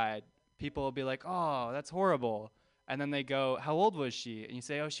grandma died, people will be like, oh, that's horrible. And then they go, how old was she? And you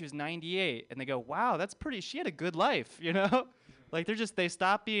say, oh, she was 98. And they go, wow, that's pretty, she had a good life, you know? Like, they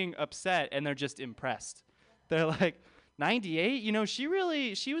stop being upset and they're just impressed. They're like, 98? You know, she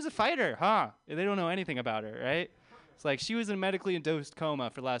was a fighter, huh? They don't know anything about her, right? It's like, she was in a medically induced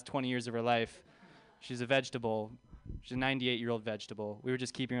coma for the last 20 years of her life. She's a vegetable. She's a 98-year-old vegetable. We were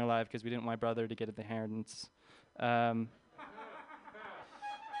just keeping her alive because we didn't want my brother to get the inheritance. The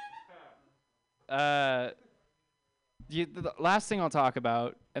last thing I'll talk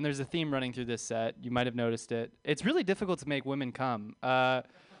about, and there's a theme running through this set. You might have noticed it. It's really difficult to make women come. And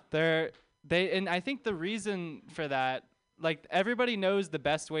I think the reason for that, like, everybody knows the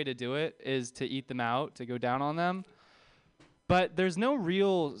best way to do it is to eat them out, to go down on them. But there's no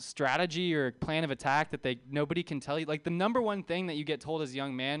real strategy or plan of attack that nobody can tell you. Like, the number one thing that you get told as a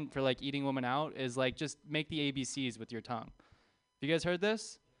young man for, like, eating women out is, like, just make the ABCs with your tongue. You guys heard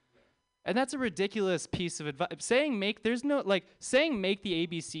this? And that's a ridiculous piece of advice. Saying make the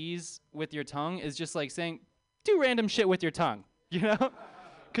ABCs with your tongue is just like saying, do random shit with your tongue, you know?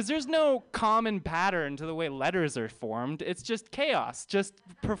 Because there's no common pattern to the way letters are formed. It's just chaos. Just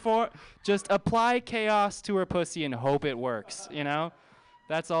apply chaos to her pussy and hope it works, you know?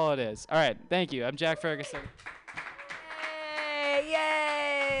 That's all it is. All right, thank you. I'm Jack Ferguson.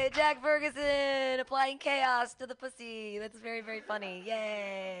 Yay! Jack Ferguson applying chaos to the pussy. That's very, very funny.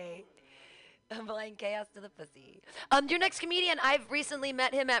 Yay! Applying chaos to the pussy. Your next comedian, I've recently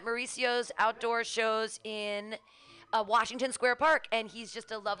met him at Mauricio's outdoor shows in Washington Square Park, and he's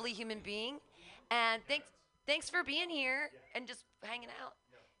just a lovely human being. And thanks for being here and just hanging out.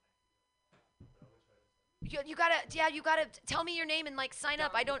 You gotta tell me your name and, like, sign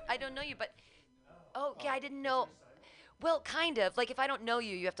up. I don't know you, but I didn't know. Well, kind of. Like, if I don't know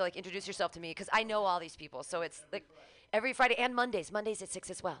you, you have to, like, introduce yourself to me because I know all these people. So it's like every Friday and Mondays. Mondays at 6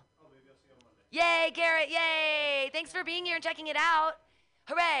 as well. Yay, Garrett, yay! Thanks for being here and checking it out.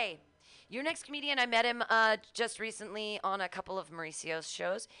 Hooray! Your next comedian, I met him just recently on a couple of Mauricio's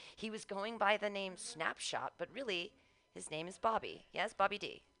shows. He was going by the name Snapshot, but really, his name is Bobby. Yes, Bobby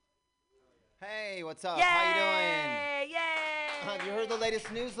D. Hey, what's up? Yay! How you doing? Yay! Have you heard the latest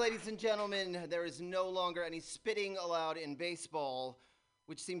news, ladies and gentlemen? There is no longer any spitting allowed in baseball,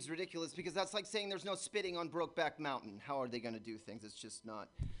 which seems ridiculous because that's like saying there's no spitting on Brokeback Mountain. How are they going to do things? It's just not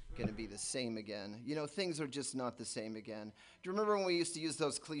going to be the same again. You know, things are just not the same again. Do you remember when we used to use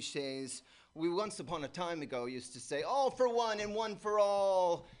those cliches? We once upon a time ago used to say, all for one and one for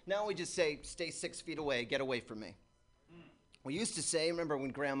all. Now we just say, stay 6 feet away, get away from me. We used to say, remember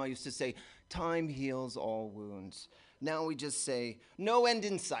when Grandma used to say, time heals all wounds. Now we just say, no end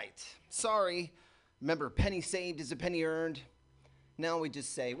in sight. Sorry. Remember, penny saved is a penny earned. Now we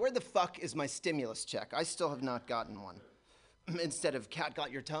just say, where the fuck is my stimulus check? I still have not gotten one. Instead of cat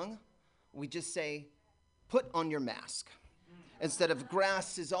got your tongue, we just say, put on your mask. Instead of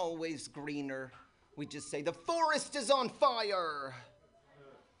grass is always greener, we just say, the forest is on fire.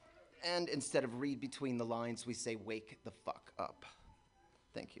 And instead of read between the lines, we say wake the fuck up.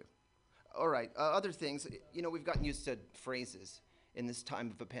 Thank you. All right, other things. You know, we've gotten used to phrases in this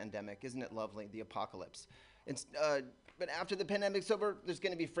time of a pandemic. Isn't it lovely, the apocalypse? But after the pandemic's over, there's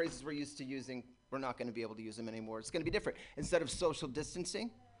going to be phrases we're used to using. We're not going to be able to use them anymore. It's going to be different. Instead of social distancing,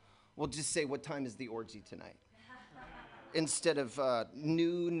 we'll just say, what time is the orgy tonight? Instead of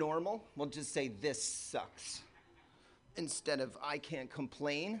new normal, we'll just say, this sucks. Instead of I can't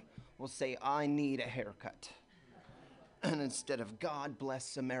complain, we'll say, I need a haircut. And instead of God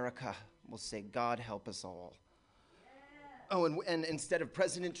bless America, we'll say, God help us all. Oh, and instead of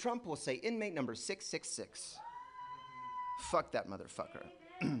President Trump, we'll say, inmate number 666. Fuck that motherfucker.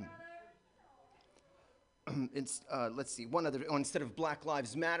 Let's see, one other. Oh, instead of Black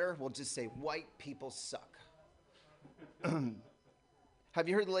Lives Matter, we'll just say, white people suck. Have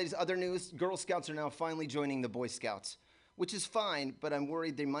you heard the latest other news? Girl Scouts are now finally joining the Boy Scouts, which is fine, but I'm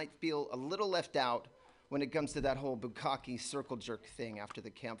worried they might feel a little left out when it comes to that whole bukkake circle jerk thing after the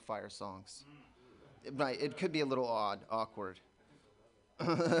campfire songs. It could be a little awkward.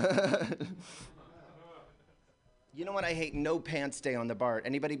 You know what I hate? No pants day on the BART.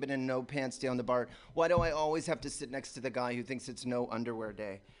 Anybody been in no pants day on the BART? Why do I always have to sit next to the guy who thinks it's no underwear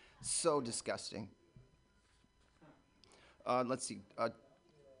day? So disgusting. Let's see.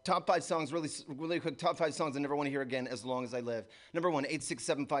 Top 5 songs, really quick. Top 5 songs I never want to hear again as long as I live. Number 1,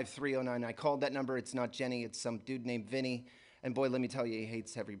 8675309. I called that number. It's not Jenny. It's some dude named Vinny. And boy, let me tell you, he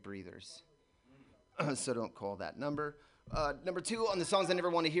hates heavy breathers. So don't call that number. Number 2, on the songs I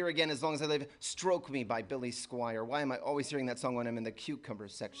never want to hear again as long as I live, Stroke Me by Billy Squier. Why am I always hearing that song when I'm in the cucumber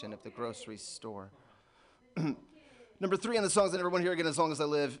section of the grocery store? Number 3, on the songs I never want to hear again as long as I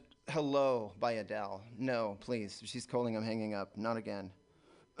live, Hello by Adele. No, please. If she's calling, I'm hanging up. Not again.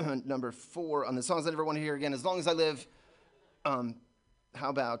 Number 4, on the songs I never want to hear again as long as I live, how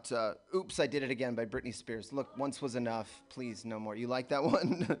about Oops, I Did It Again by Britney Spears. Look, once was enough. Please, no more. You like that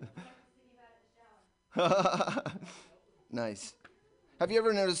one? Nice. Have you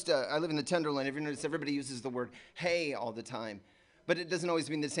ever noticed, I live in the Tenderloin, have you noticed everybody uses the word hey all the time? But it doesn't always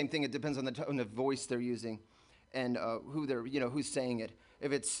mean the same thing. It depends on the tone of voice they're using and who's saying it.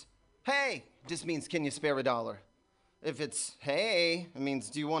 If it's hey, it just means can you spare $1? If it's hey, it means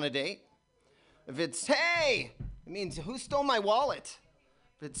do you want a date? If it's hey, it means who stole my wallet?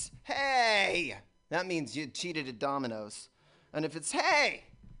 If it's hey, that means you cheated at Domino's. And if it's hey,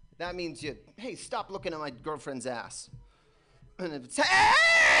 that means hey, stop looking at my girlfriend's ass. And if it's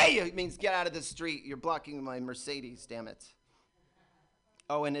hey, it means get out of the street. You're blocking my Mercedes, damn it.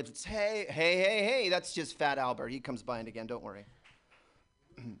 Oh, and if it's hey, that's just Fat Albert. He comes by and again, don't worry.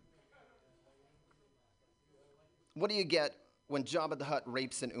 What do you get when Jabba the Hutt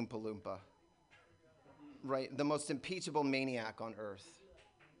rapes an Oompa Loompa? Right, the most impeachable maniac on earth.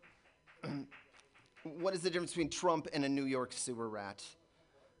 What is the difference between Trump and a New York sewer rat?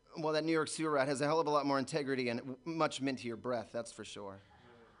 Well, that New York sewer rat has a hell of a lot more integrity and much mintier breath, that's for sure.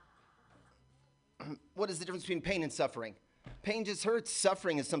 What is the difference between pain and suffering? Pain just hurts.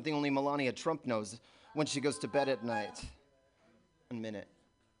 Suffering is something only Melania Trump knows when she goes to bed at night. 1 minute.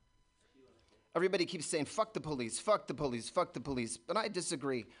 Everybody keeps saying, fuck the police, fuck the police, fuck the police. But I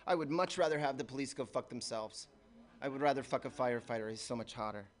disagree. I would much rather have the police go fuck themselves. I would rather fuck a firefighter. He's so much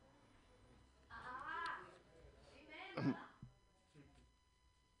hotter.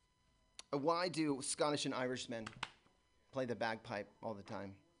 Why do Scottish and Irishmen play the bagpipe all the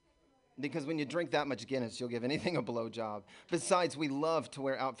time? Because when you drink that much Guinness, you'll give anything a blowjob. Besides, we love to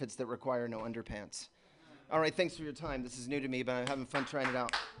wear outfits that require no underpants. All right, thanks for your time. This is new to me, but I'm having fun trying it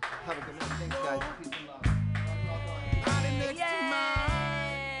out. Have a good night. Thanks, guys. Peace and love.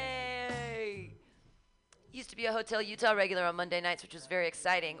 Yay! Used to be a Hotel Utah regular on Monday nights, which was very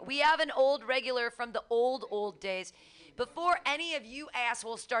exciting. We have an old regular from the old days. Before any of you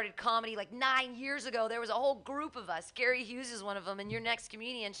assholes started comedy like 9 years ago, there was a whole group of us. Gary Hughes is one of them, and your next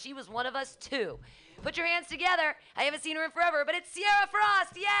comedian, she was one of us too. Put your hands together. I haven't seen her in forever, but it's Sierra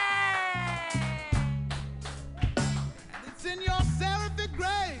Frost. Yay! It's in your seraphic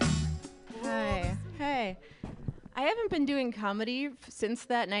grace. Hi. Hey. I haven't been doing comedy since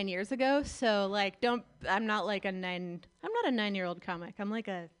that 9 years ago, so I'm not a 9-year-old comic. I'm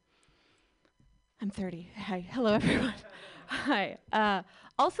 30. Hi. Hello, everyone. Hi.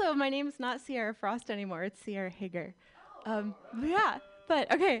 Also, my name's not Sierra Frost anymore. It's Sierra Hager. Yeah.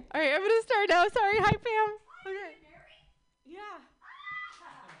 But, okay. All right, I'm going to start now. Sorry. Hi, Pam. Okay. Yeah.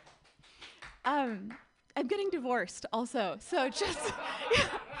 I'm getting divorced also, so just... Yeah.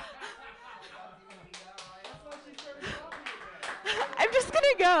 I'm just going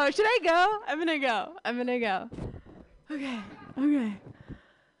to go. Should I go? I'm going to go. Okay.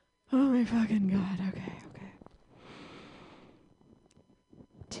 Oh my fucking god. Okay.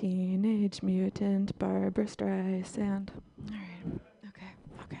 Teenage Mutant Barbara Streisand. All right. Okay.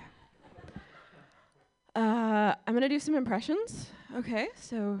 I'm gonna do some impressions. Okay.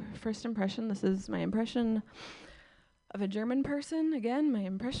 So first impression. This is my impression of a German person. Again, my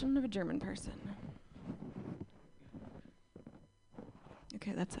impression of a German person.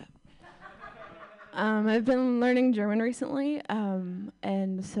 Okay, that's it. I've been learning German recently,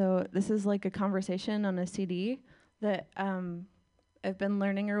 and so this is like a conversation on a CD that I've been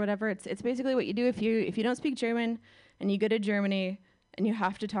learning or whatever. It's basically what you do if you don't speak German and you go to Germany and you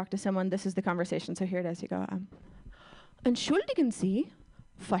have to talk to someone. This is the conversation. So here it is. You go, Entschuldigen Sie,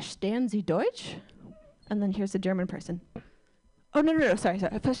 verstehen Sie Deutsch? And then here's the German person. Oh no, sorry.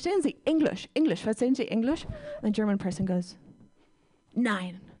 Verstehen Sie English? Verstehen Sie English? And the German person goes,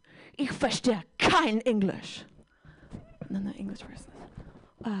 Nein. Ich verstehe kein English. And then the English person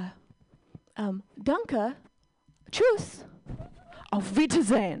says, Danke, tschüss, auf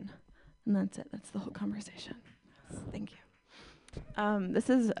Wiedersehen. And that's it. That's the whole conversation. Thank you. This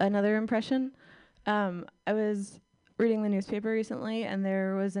is another impression. I was reading the newspaper recently, and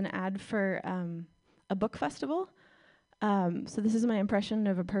there was an ad for a book festival. So this is my impression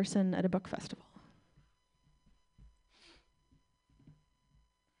of a person at a book festival.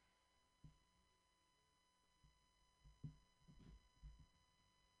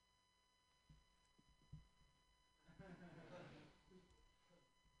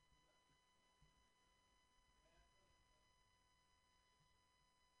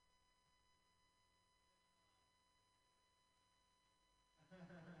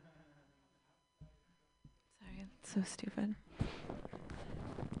 Sorry, it's so stupid.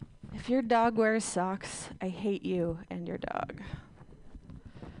 If your dog wears socks, I hate you and your dog.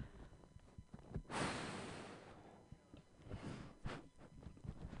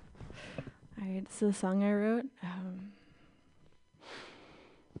 Alright, this is a song I wrote.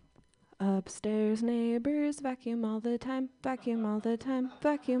 Upstairs neighbors vacuum all the time, vacuum all the time,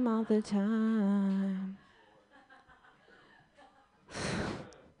 vacuum all the time.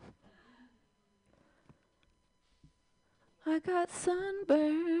 I got sunburned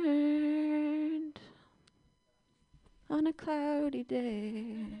on a cloudy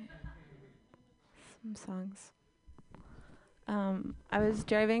day. Some songs. I was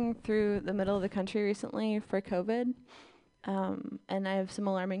driving through the middle of the country recently for COVID, and I have some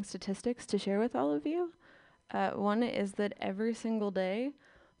alarming statistics to share with all of you. One is that every single day,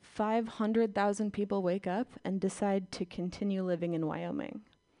 500,000 people wake up and decide to continue living in Wyoming.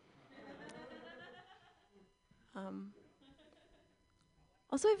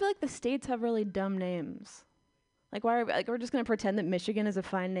 Also, I feel like the states have really dumb names. Like, why are we, we're just gonna pretend that Michigan is a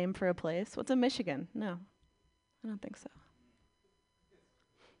fine name for a place? What's a Michigan? No, I don't think so.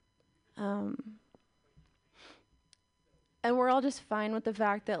 And we're all just fine with the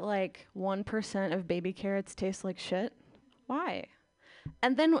fact that 1% of baby carrots taste like shit. Why?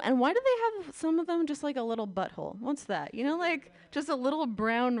 And why do they have some of them just like a little butthole? What's that? You know, just a little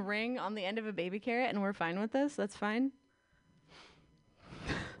brown ring on the end of a baby carrot, and we're fine with this? That's fine?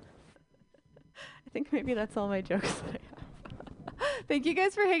 I think maybe that's all my jokes that I have. Thank you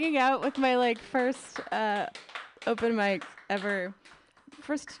guys for hanging out with my first open mic ever.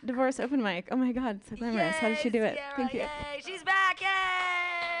 First divorce open mic. Oh my god, so glamorous. How did she do it? Sierra, Thank you. Yay. She's back.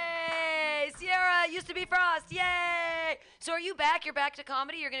 Yay! Sierra used to be Frost. Yay! So are you back? You're back to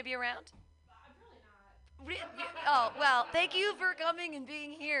comedy? You're going to be around? I'm really not. Oh, well, thank you for coming and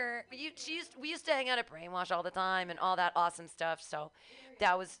being here. We used to hang out at Brainwash all the time and all that awesome stuff. So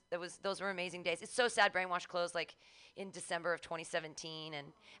those were amazing days. It's so sad Brainwash closed in December of 2017,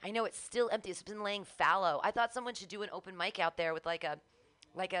 and I know it's still empty. It's been laying fallow. I thought someone should do an open mic out there with like a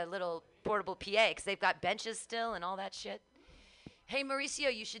little portable PA, because they've got benches still and all that shit. Hey,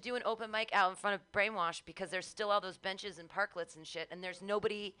 Mauricio, you should do an open mic out in front of Brainwash, because there's still all those benches and parklets and shit, and there's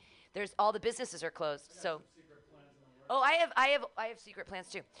nobody. There's all the businesses are closed. So, I have secret plans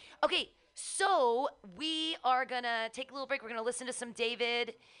too. Okay, so we are gonna take a little break. We're gonna listen to some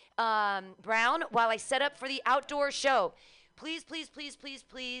David Brown while I set up for the outdoor show. Please,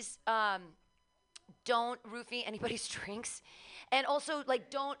 don't roofie anybody's drinks. And also,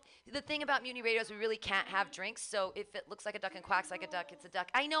 the thing about Mutiny Radio is we really can't have drinks. So if it looks like a duck and quacks like a duck, it's a duck.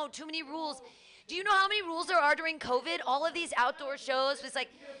 I know, too many rules. Do you know how many rules there are during COVID? All of these outdoor shows with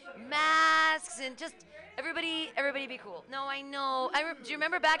masks and just everybody be cool. No, I know. Do you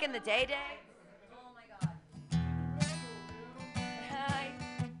remember back in the day? Oh my God. Hi.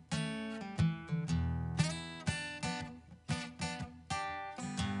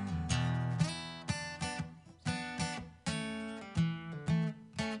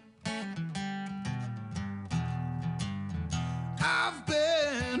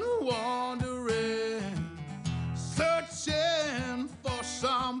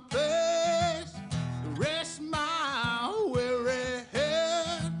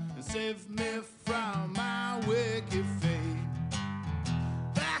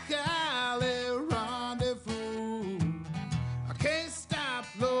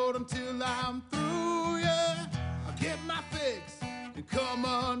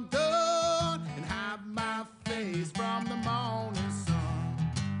 undone and hide my face from the morning sun.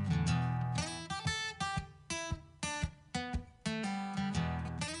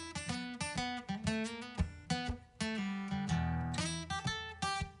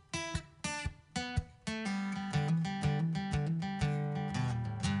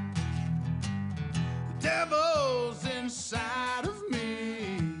 Devil's inside of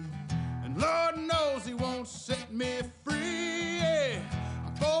me, and Lord knows he won't set me free. Yeah. I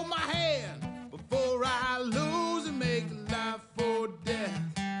fold my hand before I lose and make life or death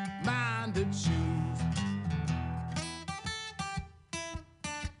mine to choose.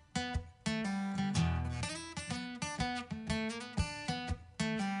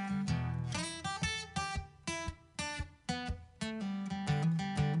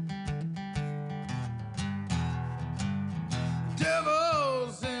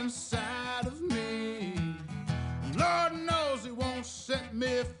 Devil's inside of me, and Lord knows he won't set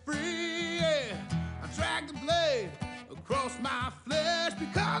me free. Yeah. I drag the blade across my flesh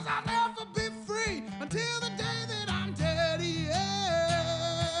because I'll never be free until the day that I'm dead. Yeah.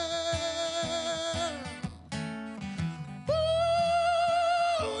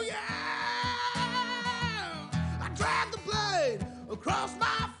 Ooh, yeah. I drag the blade across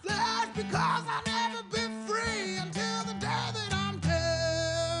my flesh because I'll never be free until the day that I'm dead.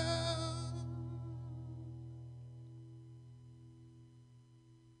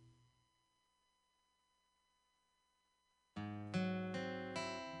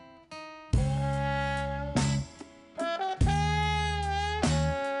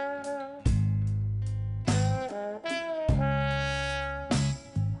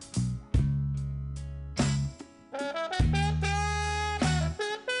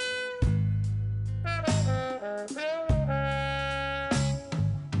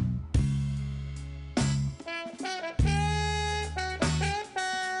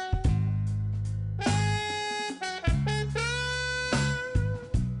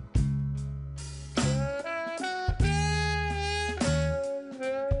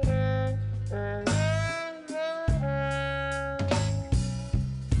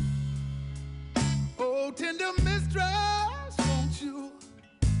 Oh, tender mistress, won't you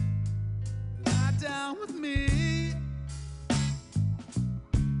lie down with me?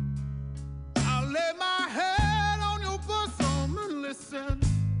 I'll lay my head on your bosom and listen to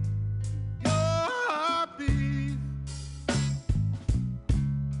your heartbeat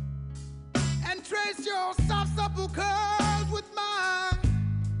and trace your soft supple curves with my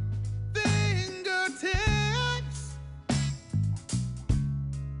fingertips.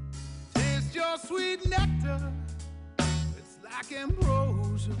 Taste your sweet nectar, it's like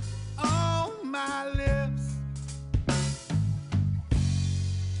ambrosia on my lips.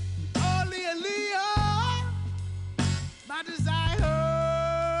 Oh, Leah, Leah, my desires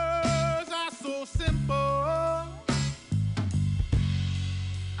are so simple.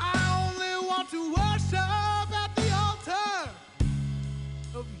 I only want to worship at the altar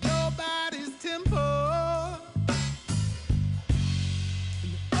of your body's temple.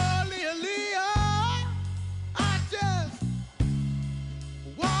 Oh, Leah, Leah, I just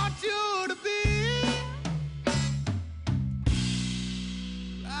want you to be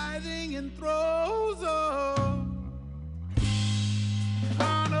riding in throes of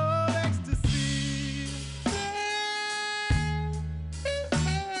carnal ecstasy.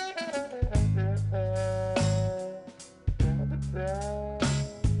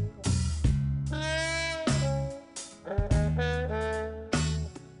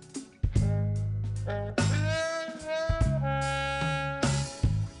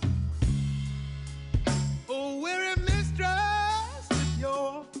 Oh, weary mistress, with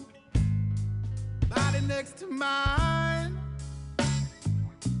your body next to mine,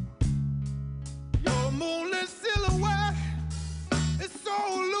 your moonlit silhouette is so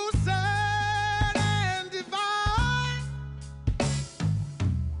lucid and divine.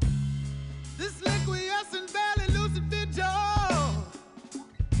 This liquiescent valley lucid vigil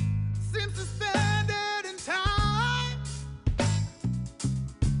seems suspended in time,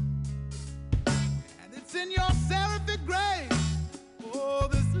 and it's in your seraphic grace, oh,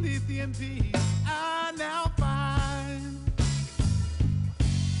 this Lethean peace I now find.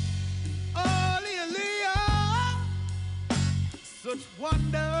 Oh, Leah, Leah, such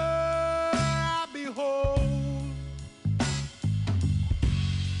wonder I behold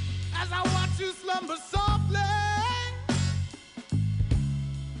as I watch you slumber softly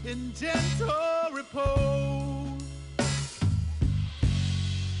in gentle repose.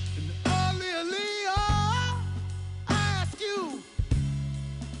 And oh, Leah, Leah, I ask you,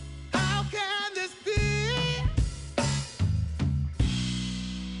 how can this be?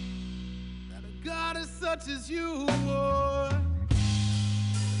 somebody such as you would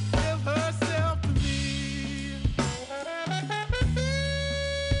give herself to me.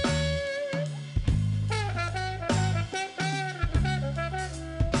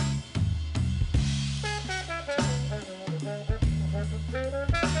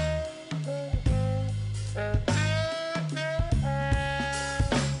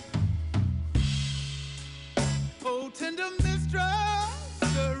 Oh, tender mistress,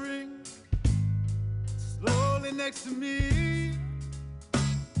 stirring slowly next to me,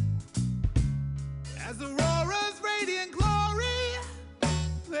 as the aurora's radiant glory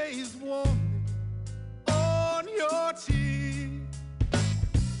plays warmly on your cheek.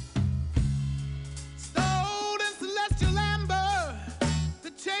 Stone and celestial amber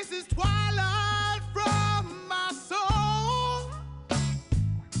that chases twilight from my soul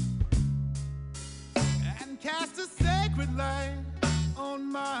and cast a sacred light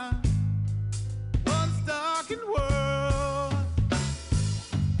on my once darkened world.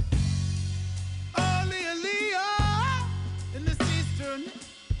 Early Aliyah in this eastern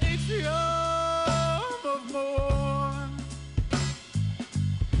atrium of morn,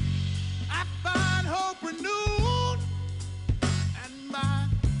 I find hope renewed and my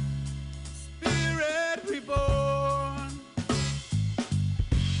spirit reborn.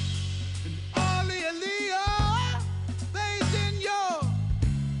 And early Aliyah bathed in your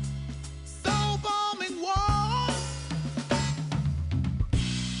soul balming warmth,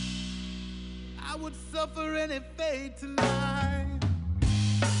 I would suffer any fate tonight,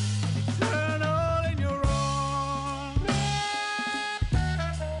 eternal in your arms.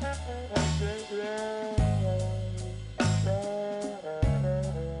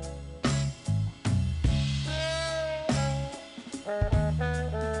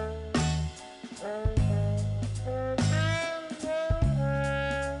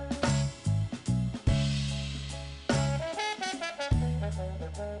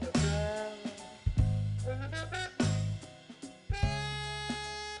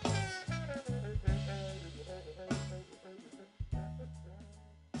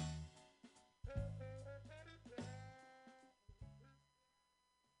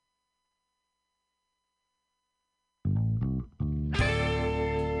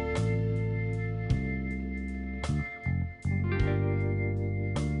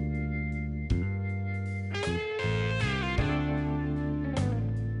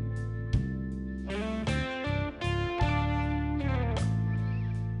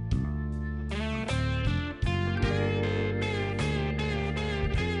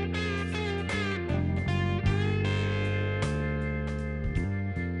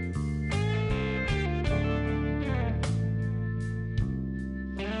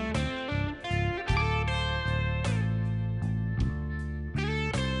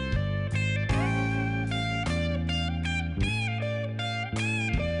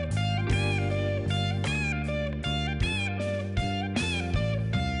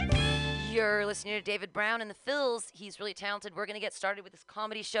 You're listening to David Brown and the Phils. He's really talented. We're going to get started with this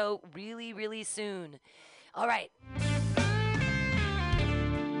comedy show really, really soon. All right.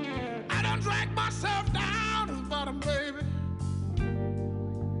 I done drank myself down to the bottom, baby.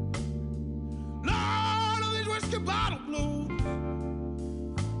 Lord of these whiskey bottle blues.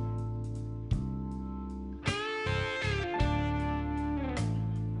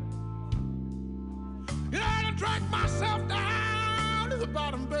 You know, I done drank myself down to the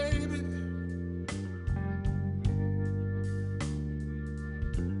bottom, baby.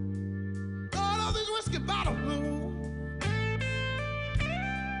 Lord of these whiskey bottle blues.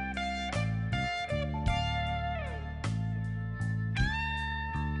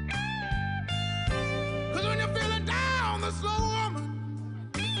 Cause when you're feeling down, the slow woman,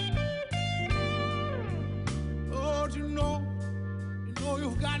 oh, you know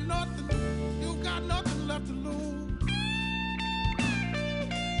you've got nothing left to lose.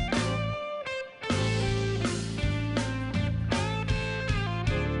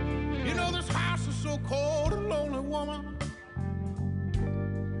 You know this house is so cold and lonely, woman.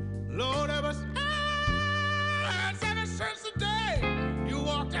 Lord, ever since the day you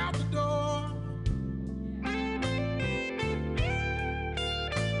walked out the door.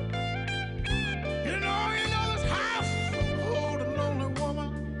 You know this house is so cold and lonely,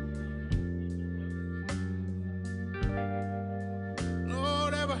 woman.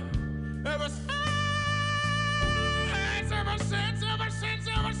 Lord, ever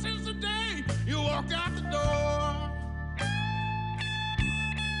since the day you walked out the door.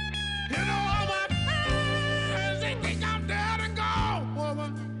 You know all my friends, they think I'm dead and gone,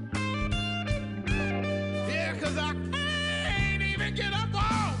 woman. Yeah, 'cause I can't even get up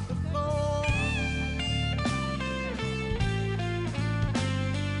off the floor.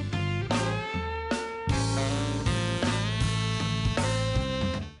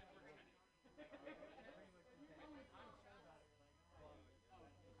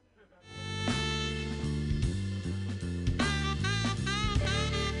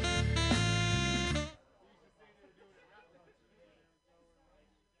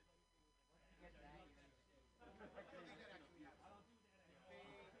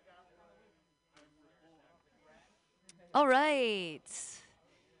 All right.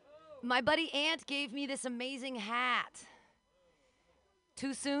 My buddy Ant gave me this amazing hat.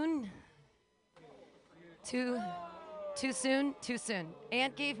 Too soon? Too soon? Too soon.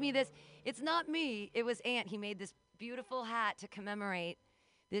 Ant gave me this. It's not me. It was Ant. He made this beautiful hat to commemorate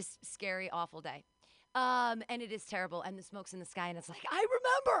this scary, awful day. And it is terrible. And the smoke's in the sky. And it's like, I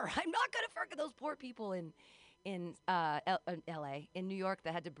remember. I'm not going to forget those poor people in L.A., in New York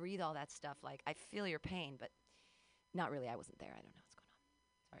that had to breathe all that stuff. Like, I feel your pain, but not really. I wasn't there. I don't know what's going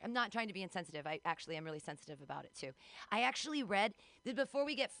on. Sorry. I'm not trying to be insensitive. I actually am really sensitive about it, too. I actually read that before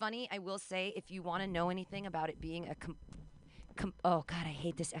we get funny, I will say, if you want to know anything about it being a oh, God, I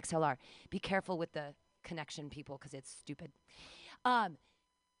hate this XLR. Be careful with the connection, people, because it's stupid.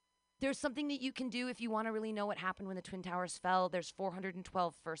 There's something that you can do if you want to really know what happened when the Twin Towers fell. There's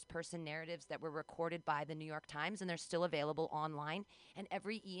 412 first-person narratives that were recorded by the New York Times, and they're still available online. And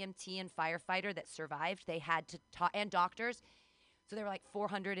every EMT and firefighter that survived, they had to talk, and doctors. So there were like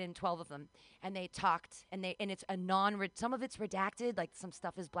 412 of them, and they talked, and it's a some of it's redacted, like some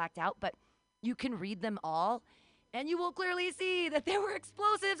stuff is blacked out, but you can read them all, and you will clearly see that there were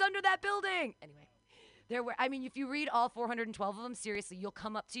explosives under that building. Anyway. If you read all 412 of them, seriously, you'll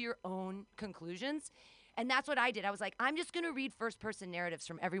come up to your own conclusions. And that's what I did. I was like, I'm just going to read first-person narratives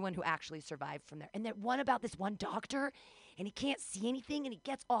from everyone who actually survived from there. And that one about this one doctor, and he can't see anything, and he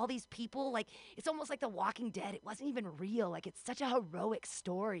gets all these people. Like, it's almost like The Walking Dead. It wasn't even real. Like, it's such a heroic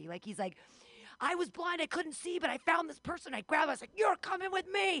story. Like, he's like, I was blind, I couldn't see, but I found this person. I grabbed him. I was like, you're coming with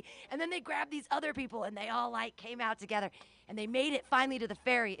me. And then they grabbed these other people, and they all, like, came out together. And they made it finally to the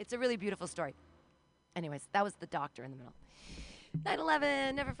ferry. It's a really beautiful story. Anyways, that was the doctor in the middle.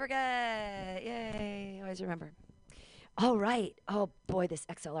 9/11, never forget. Yay, always remember. All right. Oh, boy, this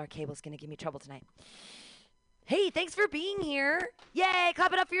XLR cable is going to give me trouble tonight. Hey, thanks for being here. Yay,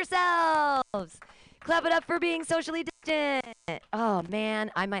 clap it up for yourselves. Clap it up for being socially distant. Oh,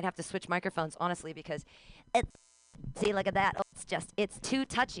 man, I might have to switch microphones, honestly, because see, look at that. Oh, it's too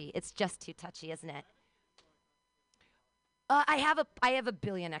touchy. It's just too touchy, isn't it? I have a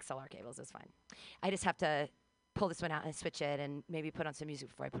billion XLR cables. It's fine. I just have to pull this one out and switch it, and maybe put on some music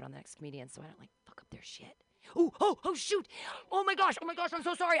before I put on the next comedian, so I don't fuck up their shit. Oh shoot! Oh my gosh! I'm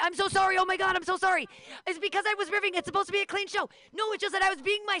so sorry. Oh my God! I'm so sorry. It's because I was riffing. It's supposed to be a clean show. No, it's just that I was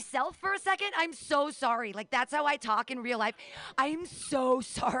being myself for a second. I'm so sorry. Like, that's how I talk in real life. I'm so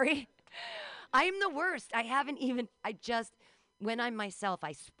sorry. I'm the worst. When I'm myself,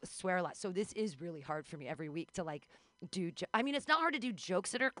 I swear a lot. So this is really hard for me every week to it's not hard to do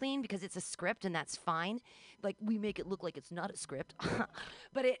jokes that are clean because it's a script, and that's fine. Like, we make it look like it's not a script.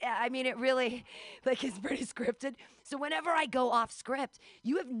 But it really, is pretty scripted. So whenever I go off script,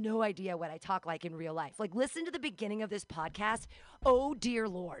 you have no idea what I talk like in real life. Like, listen to the beginning of this podcast. Oh, dear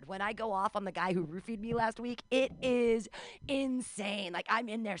Lord. When I go off on the guy who roofied me last week, it is insane. Like, I'm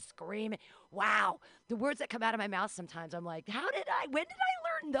in there screaming. Wow. The words that come out of my mouth sometimes, I'm like, when did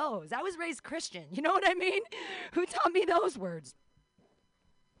I learn those? I was raised Christian. You know what I mean? Who taught me those words?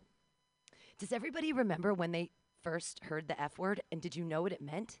 Does everybody remember when they first heard the F word, and did you know what it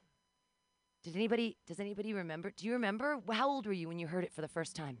meant? Does anybody remember? Do you remember? How old were you when you heard it for the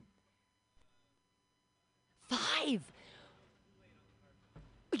first time? 5.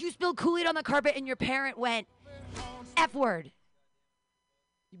 You spilled Kool-Aid on the carpet and your parent went, F word.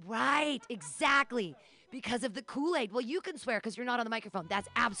 Right, exactly. Because of the Kool-Aid. Well, you can swear because you're not on the microphone. That's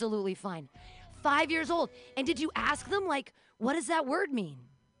absolutely fine. 5 years old. And did you ask them, what does that word mean?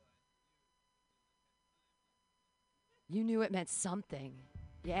 You knew it meant something.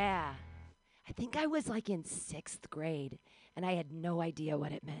 Yeah. I think I was in 6th grade, and I had no idea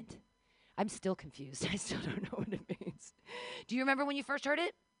what it meant. I'm still confused. I still don't know what it means. Do you remember when you first heard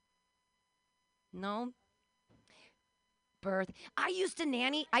it? No? Birth. I used to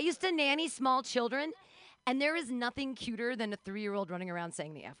nanny small children, and there is nothing cuter than a 3-year-old running around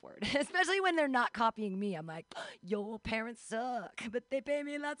saying the F word, especially when they're not copying me. I'm like, your parents suck, but they pay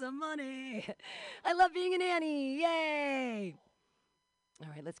me lots of money. I love being a nanny. Yay. All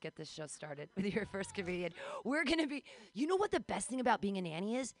right, let's get this show started with your first comedian. We're going to be, you know what the best thing about being a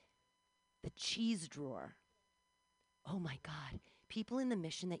nanny is? The cheese drawer. Oh my God. People in the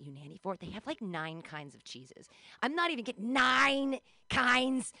mission that you nanny for, they have 9 kinds of cheeses. I'm not even kidding. 9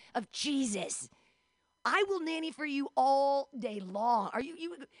 kinds of cheeses. I will nanny for you all day long.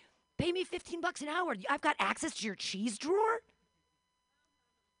 You pay me $15 an hour. I've got access to your cheese drawer?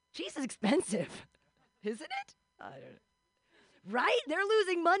 Cheese is expensive, isn't it? I don't know. Right? They're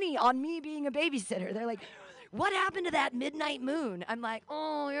losing money on me being a babysitter. They're like, what happened to that midnight moon? I'm like,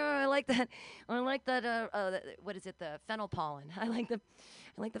 oh yeah, I like that. What is it? The fennel pollen. I like the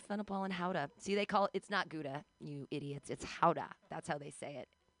fennel pollen howda. See, they call it's not Gouda, you idiots. It's howda. That's how they say it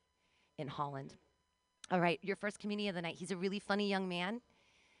in Holland. All right, your first comedian of the night. He's a really funny young man,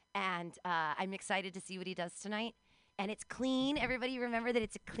 and I'm excited to see what he does tonight. And it's clean. Everybody remember that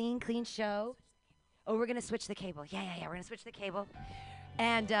it's a clean show. Oh, we're gonna switch the cable. Yeah. We're gonna switch the cable.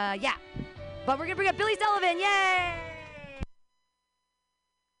 And yeah, but we're gonna bring up Billy Sullivan. Yay!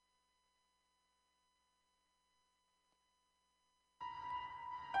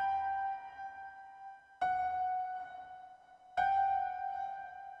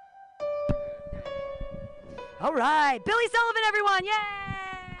 All right, Billy Sullivan, everyone. Yay!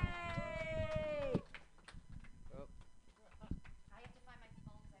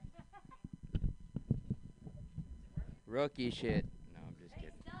 Rookie shit. No, I'm just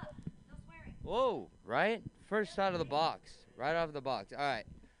kidding. Whoa, right? First out of the box. Right off the box. All right.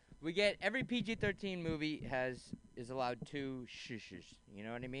 We get every PG-13 movie is allowed 2 shushes. You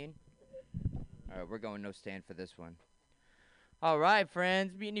know what I mean? All right, we're going no stand for this one. All right,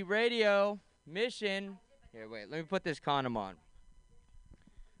 friends. MutinyRadio. Mission. Here, wait. Let me put this condom on.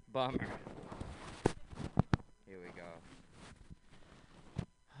 Bummer. Here we go.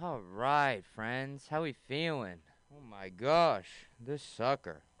 All right, friends. How we feeling? Oh my gosh, this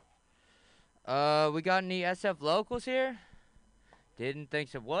sucker. We got any SF locals here? Didn't think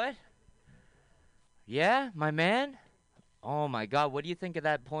so. What? Yeah, my man? Oh my god, what do you think of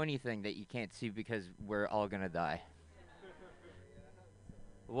that pointy thing that you can't see because we're all gonna die?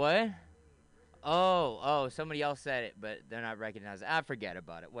 What? Oh, somebody else said it, but they're not recognizing it. I forget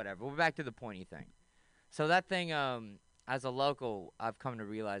about it. Whatever. We're back to the pointy thing. So that thing, as a local, I've come to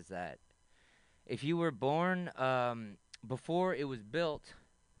realize that if you were born before it was built,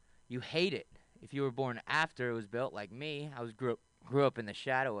 you hate it. If you were born after it was built, like me, I grew up in the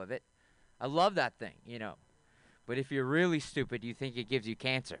shadow of it. I love that thing, you know. But if you're really stupid, you think it gives you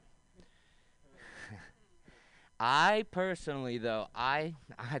cancer. I personally, though, I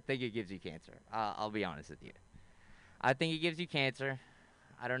think it gives you cancer. I'll be honest with you. I think it gives you cancer.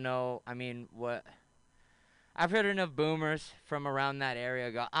 I don't know. I mean, what? I've heard enough boomers from around that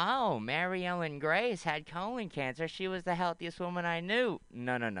area go, oh, Mary Ellen Grace had colon cancer. She was the healthiest woman I knew.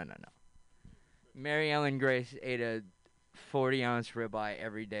 No. Mary Ellen Grace ate a 40-ounce ribeye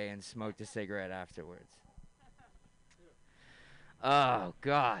every day and smoked a cigarette afterwards. Oh,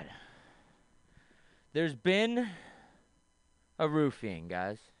 God. There's been a roofing,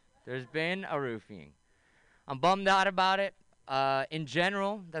 guys. There's been a roofing. I'm bummed out about it. In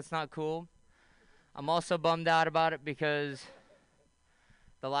general, that's not cool. I'm also bummed out about it because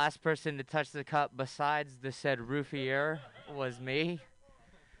the last person to touch the cup besides the said roofier was me.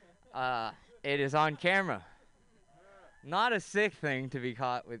 It is on camera. Not a sick thing to be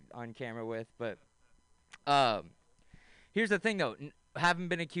caught with on camera with, but here's the thing, though. Haven't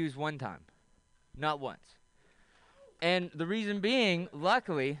been accused one time. Not once. And the reason being,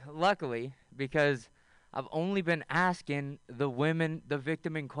 luckily, because I've only been asking the women, the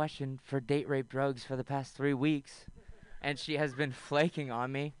victim in question, for date rape drugs for the past 3 weeks. And she has been flaking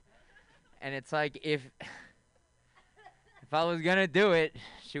on me. And it's like, if I was going to do it,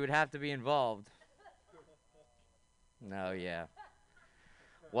 she would have to be involved. No, yeah.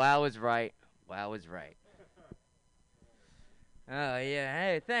 Wow was right. Oh,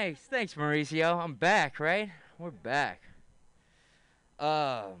 yeah. Hey, thanks, Mauricio. I'm back, right? We're back.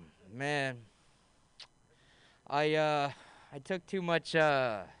 Man. I took too much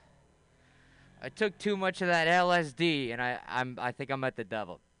of that LSD, and I think I met the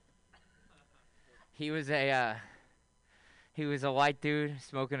devil. He was a white dude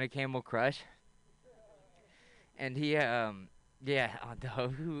smoking a Camel Crush. And he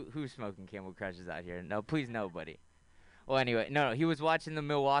who's smoking Camel Crushes out here? No, please nobody. Well, anyway, no, he was watching the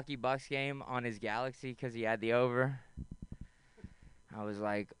Milwaukee Bucks game on his Galaxy because he had the over. I was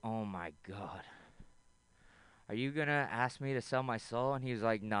like, oh my God. Are you going to ask me to sell my soul? And he was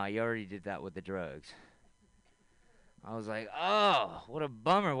like, nah, you already did that with the drugs. I was like, oh, what a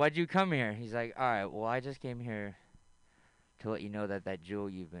bummer. Why'd you come here? He's like, all right, well, I just came here to let you know that jewel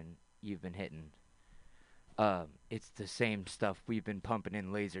you've been hitting. It's the same stuff we've been pumping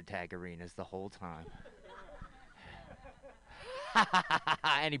in laser tag arenas the whole time.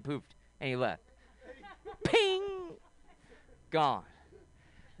 And he pooped, and he left. Ping! Gone.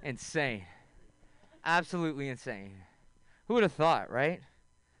 Insane. Absolutely insane. Who would have thought, right?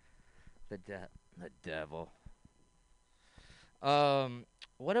 The devil.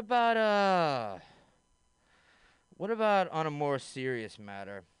 What about on a more serious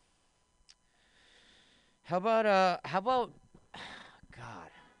matter? How about God.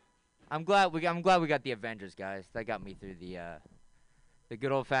 I'm glad we got the Avengers, guys. That got me through the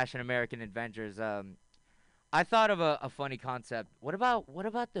good old-fashioned American Avengers. I thought of a funny concept. What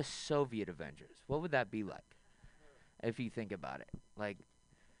about the Soviet Avengers? What would that be like? If you think about it. Like,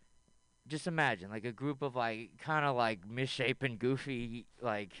 just imagine, like, a group of, like, kind of, like, misshapen, goofy,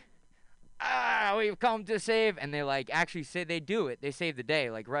 like, we've come to save, and they, like, actually say they do it. They save the day,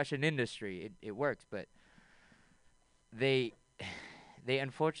 like Russian industry. It works, but they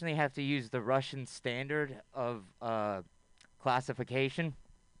unfortunately have to use the Russian standard of classification.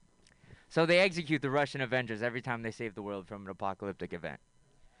 So they execute the Russian Avengers every time they save the world from an apocalyptic event.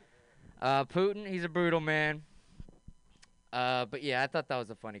 Putin, he's a brutal man. But yeah, I thought that was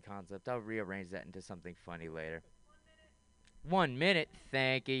a funny concept. I'll rearrange that into something funny later. 1 minute.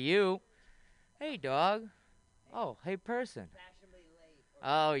 Thank you. Hey, dog. Oh, hey, person.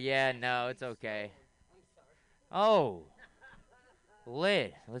 Oh, yeah, no, it's okay. Oh.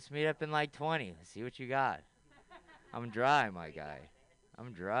 Lit. Let's meet up in like 20. Let's see what you got. I'm dry, my guy.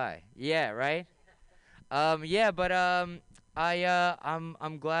 I'm dry. Yeah, right? Yeah, but I'm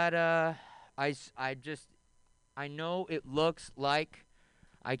glad I know it looks like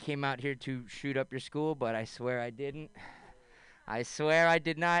I came out here to shoot up your school, but I swear I didn't. I swear I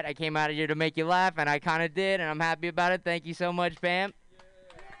did not. I came out here to make you laugh, and I kind of did, and I'm happy about it. Thank you so much, Pam.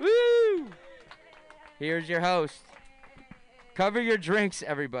 Yeah. Woo! Here's your host. Cover your drinks,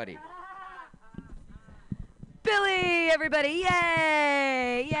 everybody. Billy, everybody,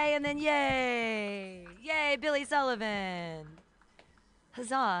 yay! Yay, and then yay! Yay, Billy Sullivan!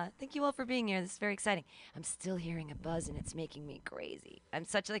 Huzzah! Thank you all for being here. This is very exciting. I'm still hearing a buzz, and it's making me crazy. I'm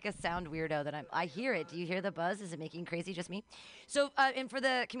such like a sound weirdo that I hear it. Do you hear the buzz? Is it making crazy just me? So, and for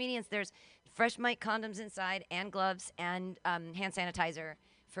the comedians, there's fresh mic condoms inside, and gloves, and hand sanitizer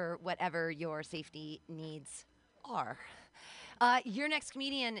for whatever your safety needs are. Your next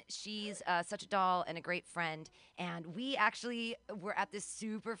comedian, she's such a doll and a great friend, and we actually were at this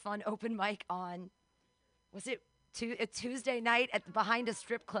super fun open mic on, was it a Tuesday night behind a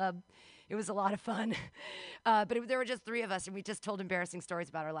strip club? It was a lot of fun, but there were just three of us, and we just told embarrassing stories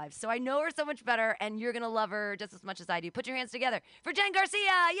about our lives. So I know her so much better, and you're gonna love her just as much as I do. Put your hands together for Jen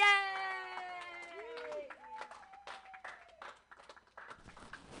Garcia! Yay!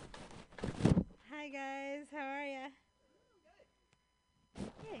 Hi guys, how are ya?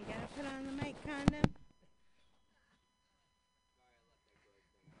 Yeah, you gotta put on the mic condom.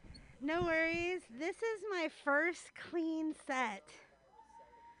 No worries. This is my first clean set.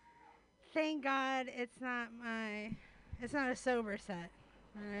 Thank God it's not a sober set.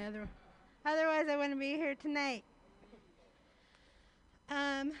 Otherwise I wouldn't be here tonight.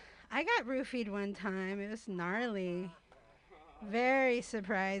 I got roofied one time. It was gnarly. Very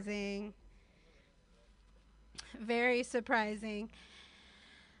surprising. Very surprising.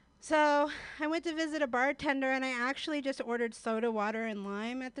 So I went to visit a bartender, and I actually just ordered soda, water, and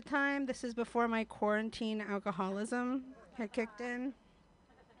lime at the time. This is before my quarantine alcoholism had kicked in.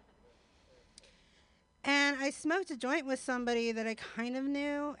 And I smoked a joint with somebody that I kind of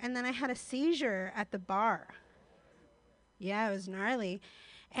knew, and then I had a seizure at the bar. Yeah, it was gnarly.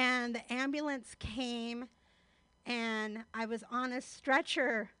 And the ambulance came, and I was on a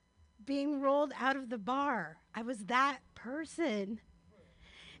stretcher being rolled out of the bar. I was that person.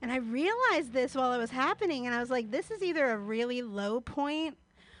 And I realized this while it was happening, and I was like, this is either a really low point,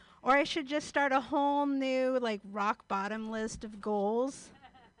 or I should just start a whole new, like, rock bottom list of goals.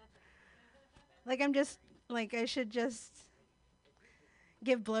 I should just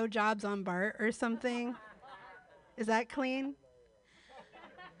give blowjobs on Bart or something. Is that clean?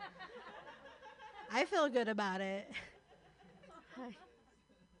 I feel good about it. Hi.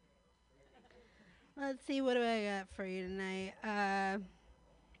 Let's see, what do I got for you tonight?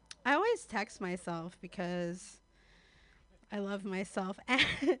 I always text myself because I love myself,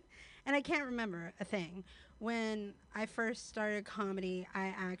 and I can't remember a thing. When I first started comedy,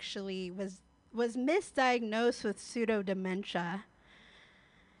 I actually was misdiagnosed with pseudo-dementia,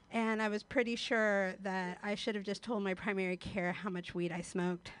 and I was pretty sure that I should have just told my primary care how much weed I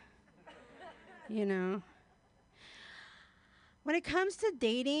smoked. You know? When it comes to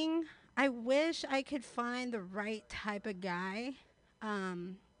dating, I wish I could find the right type of guy.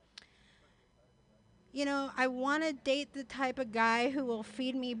 You know, I want to date the type of guy who will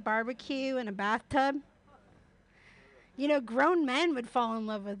feed me barbecue in a bathtub. You know, grown men would fall in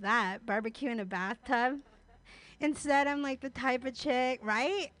love with that, barbecue in a bathtub. Instead, I'm like the type of chick,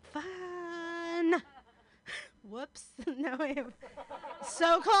 right? Fun. Whoops. No,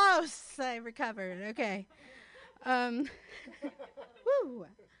 so close. I recovered. Okay. Woo.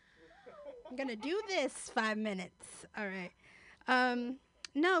 I'm going to do this 5 minutes. All right.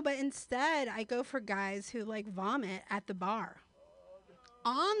 No, but instead I go for guys who like vomit at the bar.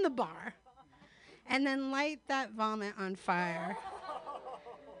 On the bar. And then light that vomit on fire.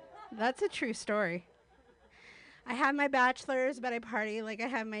 That's a true story. I have my bachelor's, but I party like I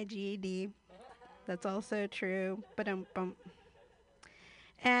have my GED. That's also true. Ba-dum-bum.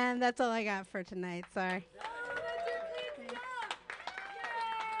 And that's all I got for tonight. Sorry.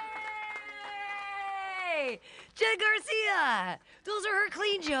 Yay! Jen Garcia! Those are her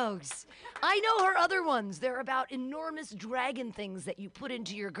clean jokes. I know her other ones. They're about enormous dragon things that you put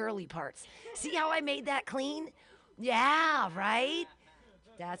into your girly parts. See how I made that clean? Yeah, right?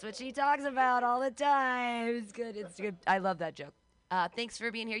 That's what she talks about all the time. It's good. It's good. I love that joke. Thanks for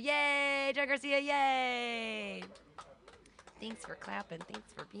being here. Yay, Jen Garcia. Yay. Thanks for clapping.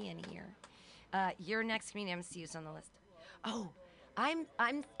 Thanks for being here. Your next comedian MC is on the list. Oh, I'm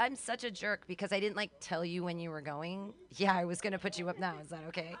such a jerk because I didn't tell you when you were going. Yeah, I was gonna put you up now. Is that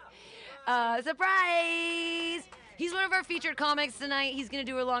okay? Surprise! He's one of our featured comics tonight. He's gonna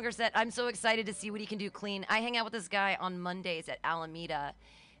do a longer set. I'm so excited to see what he can do clean. I hang out with this guy on Mondays at Alameda,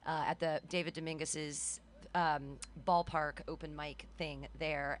 at the David Dominguez's ballpark open mic thing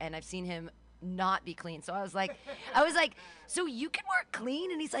there, and I've seen him not be clean. So I was like, so you can work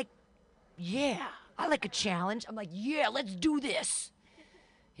clean? And he's like, yeah, I like a challenge. I'm like, yeah, let's do this.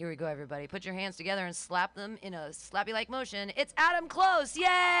 Here we go, everybody. Put your hands together and slap them in a slappy-like motion. It's Adam Close. Yay!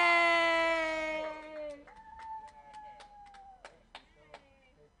 Hey,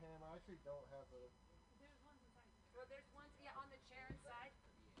 Pam, I actually don't have a... Well, there's one, yeah, on the chair inside.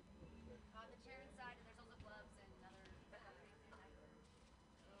 On the chair inside, and there's also gloves and another...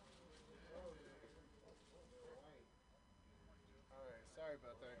 All right, sorry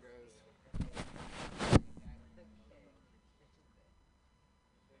about that, guys.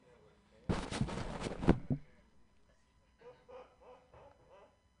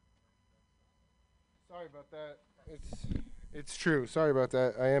 Sorry about that. It's true. Sorry about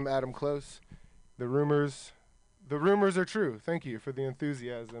that. I am Adam Close. The rumors are true. Thank you for the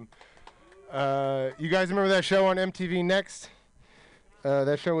enthusiasm. You guys remember that show on MTV Next?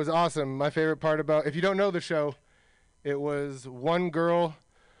 That show was awesome. My favorite part about, if you don't know the show, it was one girl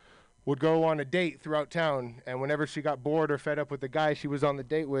would go on a date throughout town, and whenever she got bored or fed up with the guy she was on the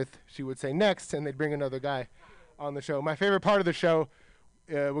date with, she would say next, and they'd bring another guy on the show. My favorite part of the show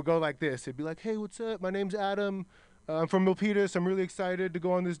would go like this. It'd be like, hey, what's up? My name's Adam. I'm from Milpitas. I'm really excited to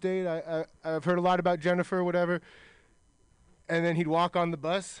go on this date. I've heard a lot about Jennifer, whatever. And then he'd walk on the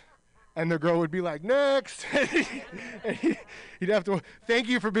bus, and the girl would be like, next. And he'd have to, thank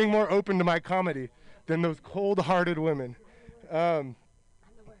you for being more open to my comedy than those cold-hearted women. I'm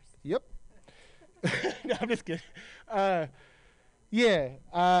the worst. Yep. No, I'm just kidding.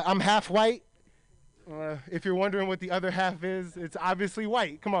 I'm half white. If you're wondering what the other half is, it's obviously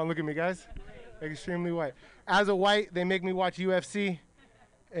white. Come on, look at me, guys. Extremely white. As a white, they make me watch UFC.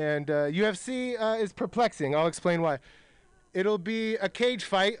 And UFC is perplexing. I'll explain why. It'll be a cage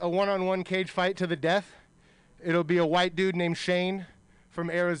fight, a one-on-one cage fight to the death. It'll be a white dude named Shane from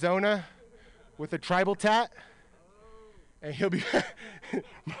Arizona with a tribal tat. And he'll be,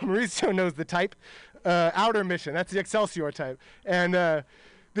 Mauricio knows the type. Outer Mission, that's the Excelsior type. And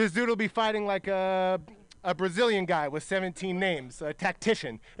this dude will be fighting like a Brazilian guy with 17 names, a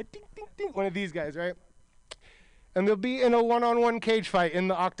tactician. Ding, ding, ding, one of these guys, right? And they'll be in a one-on-one cage fight in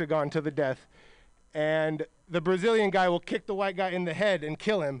the octagon to the death. And the Brazilian guy will kick the white guy in the head and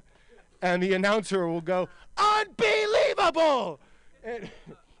kill him. And the announcer will go, unbelievable! And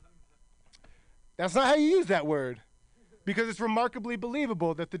that's not how you use that word. Because it's remarkably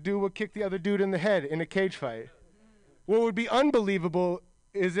believable that the dude would kick the other dude in the head in a cage fight. What would be unbelievable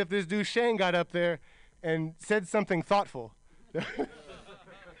is if this dude Shane got up there and said something thoughtful.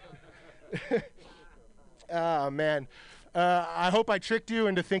 Oh, man. I hope I tricked you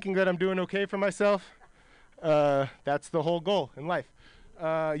into thinking that I'm doing okay for myself. That's the whole goal in life.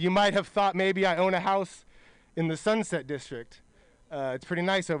 You might have thought maybe I own a house in the Sunset District. It's pretty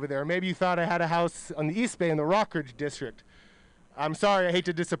nice over there. Maybe you thought I had a house on the East Bay in the Rockridge District. I'm sorry, I hate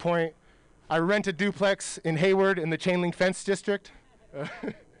to disappoint. I rent a duplex in Hayward in the Chain Link Fence District.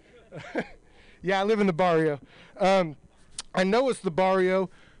 Yeah, I live in the barrio. I know it's the barrio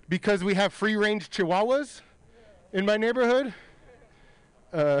because we have free-range chihuahuas in my neighborhood.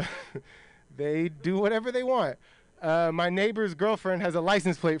 They do whatever they want. My neighbor's girlfriend has a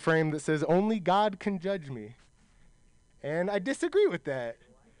license plate frame that says, only God can judge me. And I disagree with that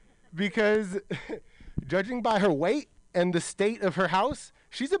because judging by her weight and the state of her house,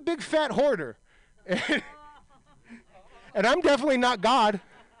 she's a big fat hoarder. And I'm definitely not God.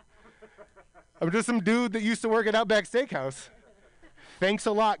 I'm just some dude that used to work at Outback Steakhouse. Thanks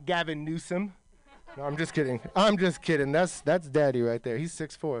a lot, Gavin Newsom. No, I'm just kidding. I'm just kidding. That's Daddy right there. He's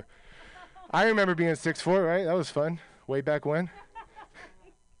 6'4". I remember being 6'4", right? That was fun. Way back when.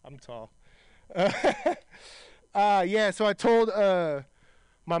 I'm tall. Yeah, so I told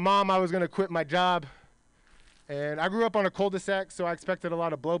my mom I was going to quit my job. And I grew up on a cul-de-sac, so I expected a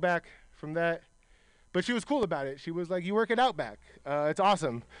lot of blowback from that. But she was cool about it. She was like, you work at Outback. It's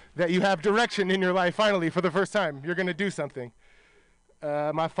awesome that you have direction in your life finally for the first time. You're going to do something.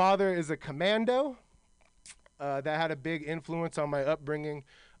 My father is a commando. That had a big influence on my upbringing.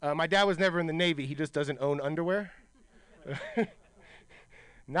 My dad was never in the Navy. He just doesn't own underwear.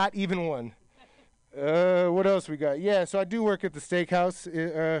 Not even one. What else we got? Yeah, so I do work at the steakhouse,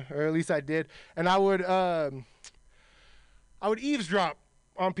 or at least I did. And I would eavesdrop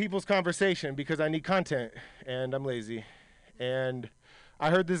on people's conversation because I need content, and I'm lazy. And I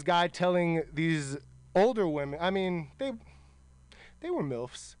heard this guy telling these older women, I mean, they were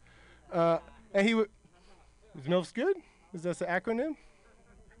MILFs. And he would, is MILFs good? Is that an acronym?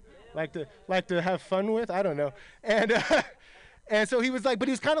 Like to have fun with? I don't know. And so he was like, but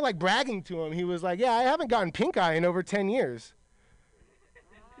he was kind of like bragging to him. He was like, yeah, I haven't gotten pink eye in over 10 years.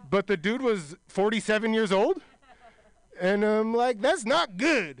 But the dude was 47 years old? And I'm like, that's not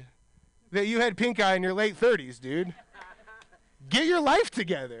good that you had pink eye in your late 30s, dude. Get your life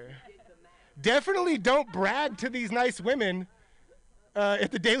together. Definitely don't brag to these nice women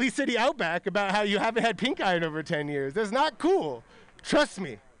at the Daly City Outback about how you haven't had pink eye in over 10 years. That's not cool. Trust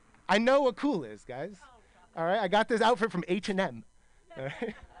me. I know what cool is, guys. All right, I got this outfit from H&M. All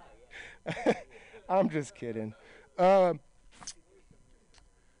right? I'm just kidding. I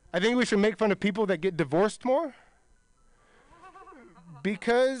think we should make fun of people that get divorced more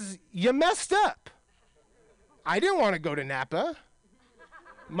because you messed up. I didn't want to go to Napa.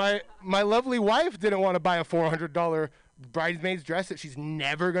 My lovely wife didn't want to buy a $400 bridesmaid's dress that she's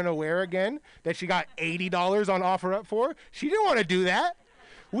never going to wear again, that she got $80 on OfferUp for. She didn't want to do that.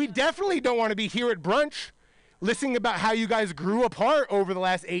 We definitely don't want to be here at brunch listening about how you guys grew apart over the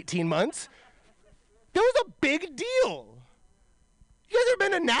last 18 months. That was a big deal. You guys ever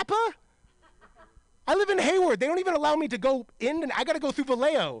been to Napa? I live in Hayward. They don't even allow me to go in, and I got to go through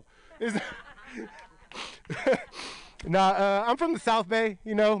Vallejo. I'm from the South Bay,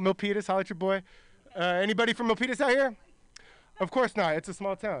 you know, Milpitas, holla at your boy. Anybody from Milpitas out here? Of course not. It's a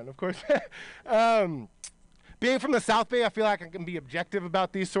small town, of course. Being from the South Bay, I feel like I can be objective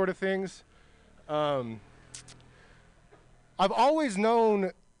about these sort of things. I've always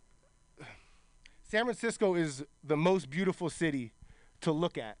known San Francisco is the most beautiful city to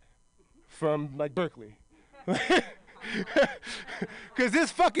look at from, like, Berkeley. Because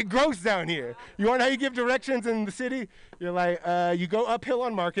it's fucking gross down here. You want how you give directions in the city? You're like, you go uphill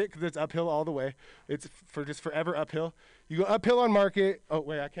on Market, because it's uphill all the way. It's just forever uphill. You go uphill on Market. Oh,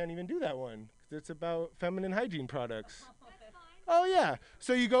 wait, I can't even do that one. It's about feminine hygiene products. Oh, yeah.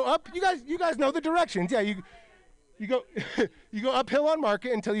 So you go up. You guys know the directions. Yeah, you go you go uphill on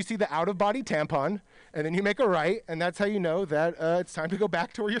Market until you see the out-of-body tampon, and then you make a right, and that's how you know that it's time to go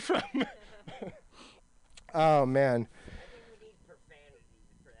back to where you're from. Oh, man.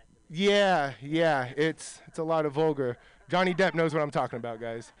 Yeah, it's a lot of vulgar. Johnny Depp knows what I'm talking about,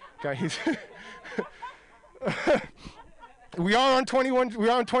 guys. We are on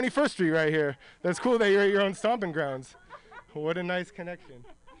 21st Street right here. That's cool that you're at your own stomping grounds. What a nice connection.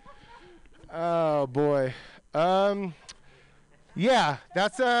 Oh boy. Yeah,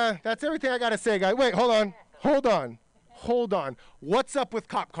 that's everything I gotta say, guys. Wait, hold on. What's up with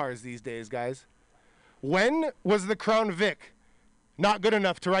cop cars these days, guys? When was the Crown Vic not good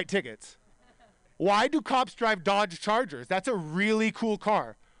enough to write tickets? Why do cops drive Dodge Chargers? That's a really cool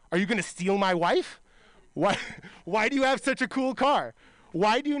car. Are you gonna steal my wife? Why do you have such a cool car?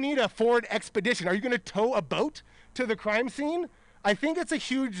 Why do you need a Ford Expedition? Are you gonna tow a boat to the crime scene? I think it's a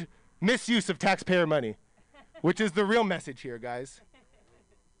huge misuse of taxpayer money, which is the real message here, guys.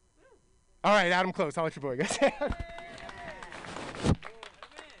 All right, Adam Close, I'll let your boy, guys.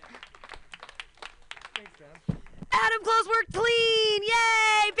 Adam Close worked clean!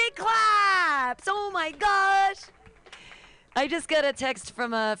 Yay! Big claps! Oh my gosh! I just got a text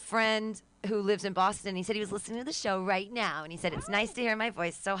from a friend who lives in Boston. He said he was listening to the show right now, and he said it's nice to hear my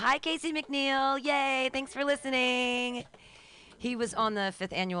voice. So hi, Casey McNeil. Yay! Thanks for listening. He was on the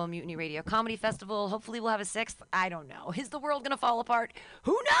 5th annual Mutiny Radio Comedy Festival. Hopefully we'll have a 6th. I don't know. Is the world gonna fall apart?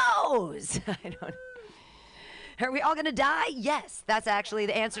 Who knows? I don't know. Are we all going to die? Yes. That's actually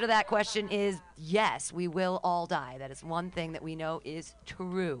the answer to that question is yes, we will all die. That is one thing that we know is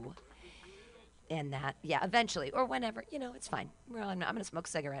true. and that, yeah, eventually or whenever, it's fine. I'm going to smoke a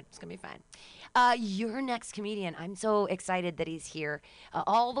cigarette. It's going to be fine. Your next comedian, I'm so excited that he's here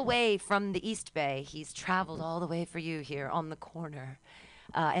all the way from the East Bay. He's traveled all the way for you here on the corner.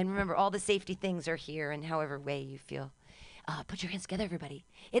 And remember, all the safety things are here in however way you feel. Put your hands together, everybody.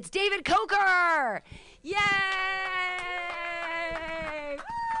 It's David Coker! Yay! I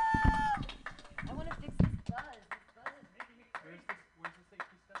want to fix this buzz. Where's the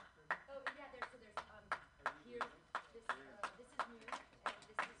safety stuff? Oh, yeah, there's here, this is new, and this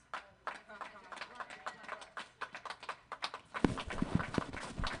is,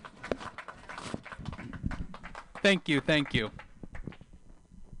 Thank you.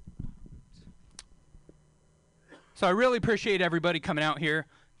 So I really appreciate everybody coming out here,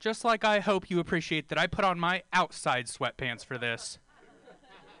 just like I hope you appreciate that I put on my outside sweatpants for this.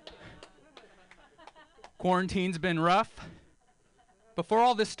 Quarantine's been rough. Before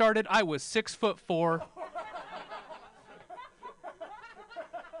all this started, I was 6'4"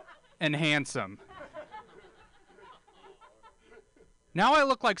 and handsome. Now I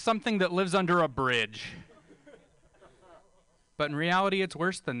look like something that lives under a bridge. But in reality, it's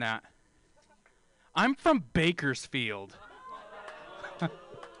worse than that. I'm from Bakersfield.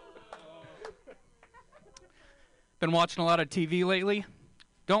 Been watching a lot of TV lately.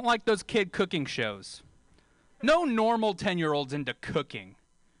 Don't like those kid cooking shows. No normal 10-year-old's into cooking.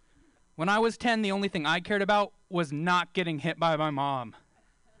 When I was 10, the only thing I cared about was not getting hit by my mom.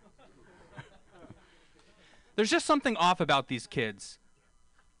 There's just something off about these kids.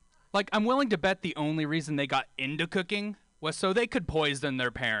 Like, I'm willing to bet the only reason they got into cooking was so they could poison their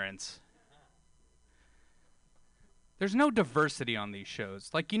parents. There's no diversity on these shows.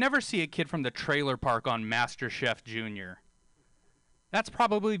 Like, you never see a kid from the trailer park on MasterChef Junior. That's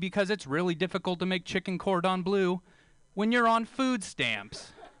probably because it's really difficult to make chicken cordon bleu when you're on food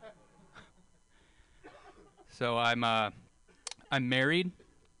stamps. So I'm married.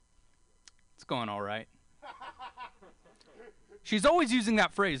 It's going all right. She's always using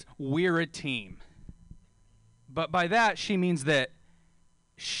that phrase, "we're a team." But by that, she means that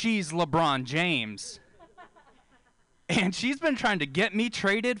she's LeBron James. And she's been trying to get me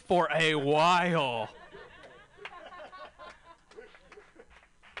traded for a while.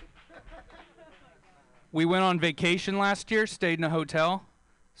 We went on vacation last year, stayed in a hotel.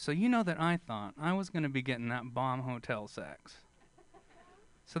 So you know that I thought I was going to be getting that bomb hotel sex.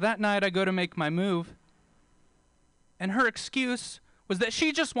 So that night I go to make my move, and her excuse was that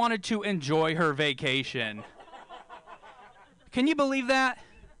she just wanted to enjoy her vacation. Can you believe that?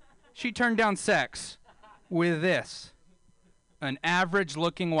 She turned down sex with this. An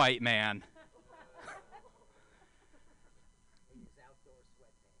average-looking white man.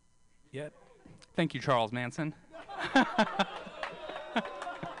 Yep. Thank you, Charles Manson.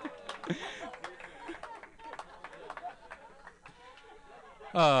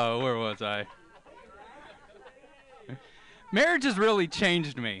 Oh, where was I? Marriage has really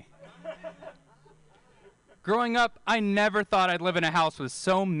changed me. Growing up, I never thought I'd live in a house with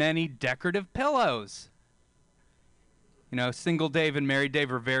so many decorative pillows. You know, single Dave and married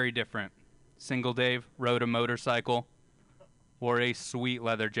Dave are very different. Single Dave rode a motorcycle, wore a sweet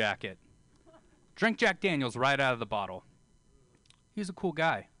leather jacket, drank Jack Daniels right out of the bottle. He's a cool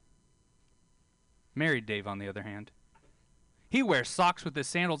guy. Married Dave, on the other hand, he wears socks with his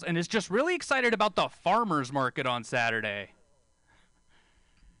sandals and is just really excited about the farmer's market on Saturday.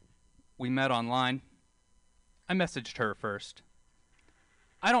 We met online. I messaged her first.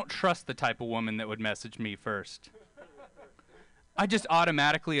 I don't trust the type of woman that would message me first. I just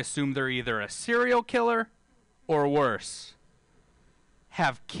automatically assume they're either a serial killer or worse,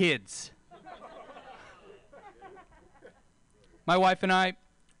 have kids. My wife and I,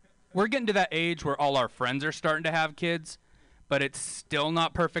 we're getting to that age where all our friends are starting to have kids, but it's still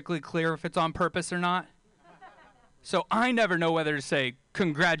not perfectly clear if it's on purpose or not. So I never know whether to say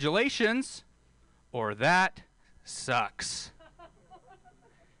congratulations or that sucks.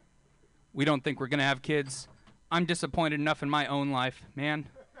 We don't think we're going to have kids. I'm disappointed enough in my own life, man.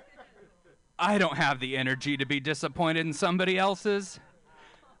 I don't have the energy to be disappointed in somebody else's.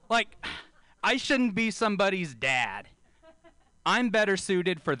 Like, I shouldn't be somebody's dad. I'm better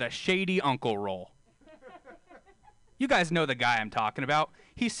suited for the shady uncle role. You guys know the guy I'm talking about.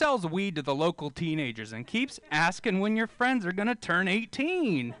 He sells weed to the local teenagers and keeps asking when your friends are going to turn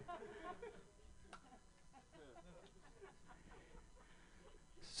 18.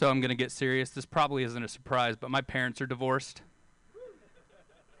 So I'm going to get serious. This probably isn't a surprise, but my parents are divorced.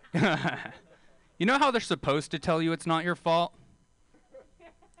 You know how they're supposed to tell you it's not your fault?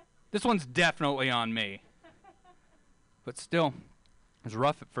 This one's definitely on me. But still, it was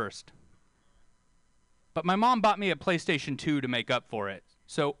rough at first. But my mom bought me a PlayStation 2 to make up for it.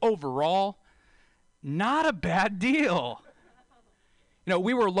 So overall, not a bad deal. You know,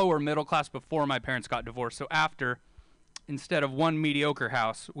 we were lower middle class before my parents got divorced. So after, instead of one mediocre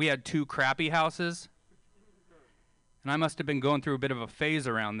house, we had 2 crappy houses. And I must have been going through a bit of a phase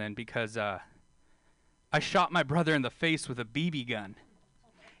around then because I shot my brother in the face with a BB gun.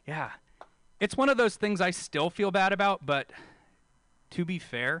 Yeah. It's one of those things I still feel bad about, but to be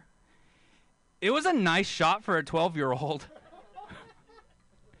fair, it was a nice shot for a 12-year-old.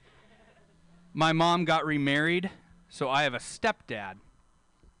 My mom got remarried, so I have a stepdad.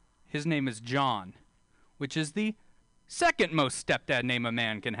 His name is John, which is the second most stepdad name a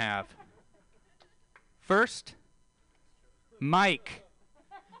man can have. First, Mike.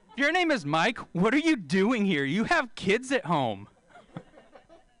 If your name is Mike, what are you doing here? You have kids at home.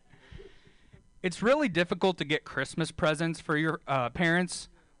 It's really difficult to get Christmas presents for your parents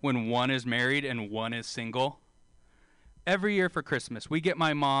when one is married and one is single. Every year for Christmas, we get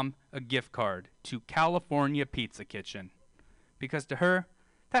my mom a gift card to California Pizza Kitchen because to her,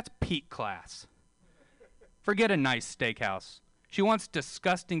 that's peak class. Forget a nice steakhouse. She wants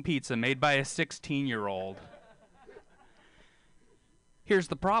disgusting pizza made by a 16-year-old. Here's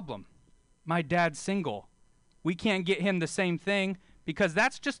the problem. My dad's single. We can't get him the same thing because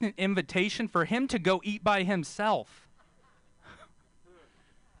that's just an invitation for him to go eat by himself.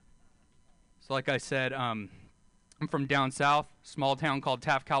 So like I said, I'm from down south, small town called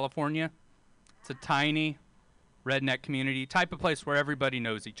Taft, California. It's a tiny redneck community, type of place where everybody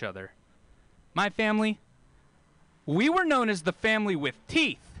knows each other. My family, we were known as the family with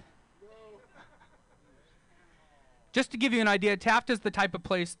teeth. Just to give you an idea, Taft is the type of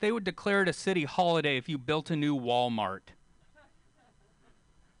place they would declare it a city holiday if you built a new Walmart.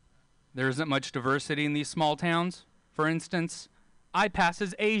 There isn't much diversity in these small towns. For instance, I pass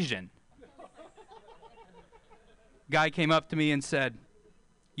as Asian. Guy came up to me and said,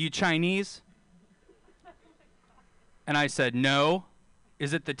 "You Chinese?" And I said, "No."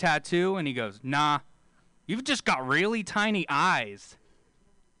 "Is it the tattoo?" And he goes, "Nah, you've just got really tiny eyes."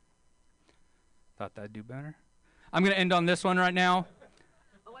 Thought that'd do better. I'm going to end on this one right now.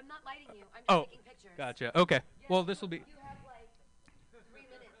 Oh, I'm not lighting you. I'm just taking pictures. Gotcha. Okay. Yeah, Well, this will be... You have like 3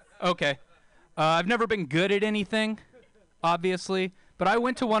 minutes. Okay. I've never been good at anything, obviously, but I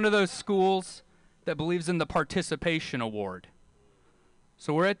went to one of those schools that believes in the participation award.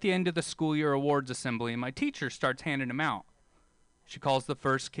 So we're at the end of the school year awards assembly, and my teacher starts handing them out. She calls the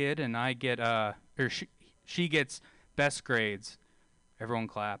first kid, and I get, she gets best grades. Everyone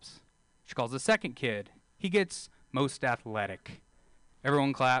claps. She calls the second kid. He gets most athletic.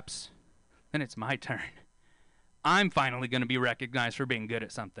 Everyone claps. Then it's my turn. I'm finally going to be recognized for being good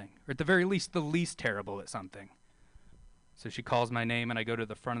at something, or at the very least, the least terrible at something. So she calls my name, and I go to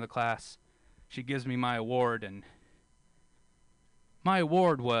the front of the class. She gives me my award, and my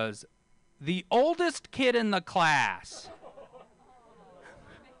award was the oldest kid in the class.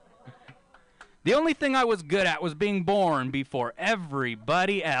 The only thing I was good at was being born before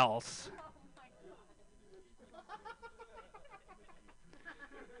everybody else.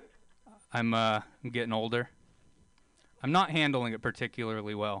 I'm getting older. I'm not handling it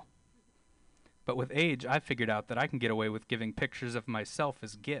particularly well. But with age, I figured out that I can get away with giving pictures of myself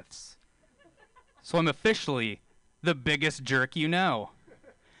as gifts. So I'm officially the biggest jerk you know.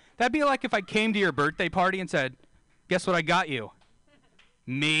 That'd be like if I came to your birthday party and said, "Guess what I got you?"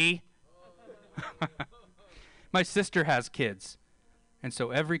 Me. My sister has kids. And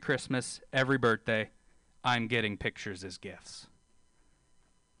so every Christmas, every birthday, I'm getting pictures as gifts.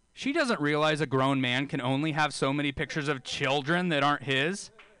 She doesn't realize a grown man can only have so many pictures of children that aren't his.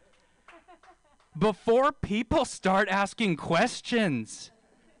 Before people start asking questions.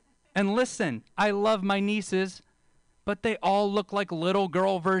 And listen, I love my nieces, but they all look like little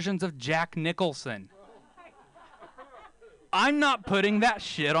girl versions of Jack Nicholson. I'm not putting that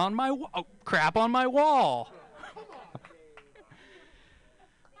shit on my crap on my wall.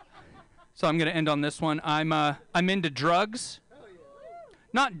 So I'm going to end on this one. I'm into drugs.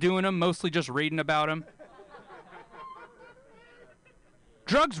 Not doing them, mostly just reading about them.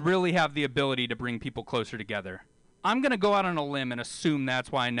 Drugs really have the ability to bring people closer together. I'm going to go out on a limb and assume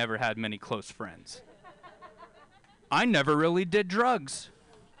that's why I never had many close friends. I never really did drugs.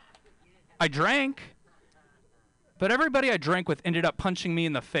 I drank, but everybody I drank with ended up punching me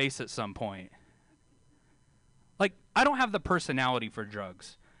in the face at some point. Like, I don't have the personality for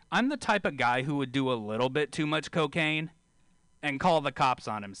drugs. I'm the type of guy who would do a little bit too much cocaine and call the cops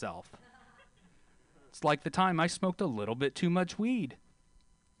on himself. It's like the time I smoked a little bit too much weed.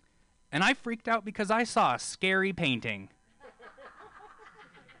 And I freaked out because I saw a scary painting.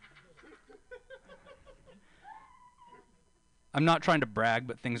 I'm not trying to brag,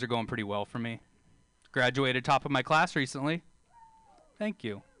 but things are going pretty well for me. Graduated top of my class recently. Thank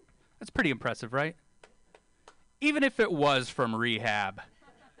you. That's pretty impressive, right? Even if it was from rehab.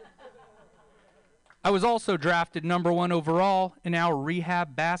 I was also drafted #1 overall in our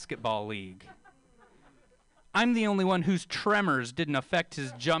rehab basketball league. I'm the only one whose tremors didn't affect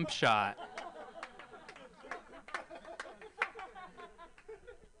his jump shot.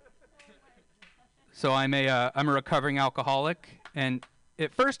 So I'm a recovering alcoholic, and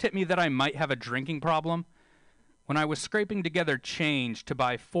it first hit me that I might have a drinking problem when I was scraping together change to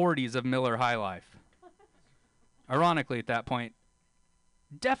buy 40s of Miller High Life. Ironically, at that point,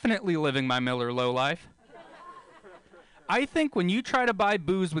 definitely living my Miller low life. I think when you try to buy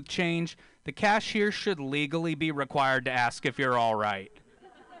booze with change, the cashier should legally be required to ask if you're all right.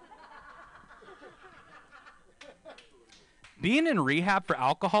 Being in rehab for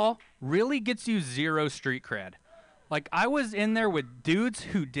alcohol really gets you zero street cred. Like, I was in there with dudes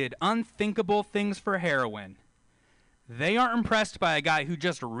who did unthinkable things for heroin. They aren't impressed by a guy who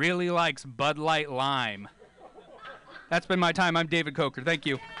just really likes Bud Light Lime. That's been my time. I'm David Coker. Thank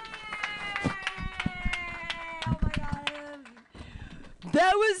you.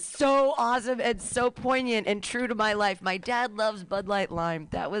 That was so awesome and so poignant and true to my life. My dad loves Bud Light Lime.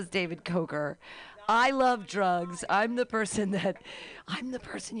 That was David Coker. I love drugs. I'm the person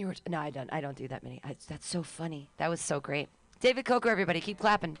you were. No, I don't do that many. That's so funny. That was so great. David Coker, everybody, keep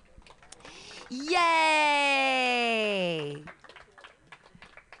clapping. Yay!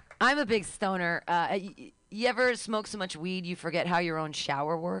 I'm a big stoner. You ever smoke so much weed you forget how your own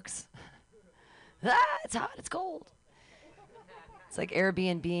shower works? It's hot. It's cold. It's like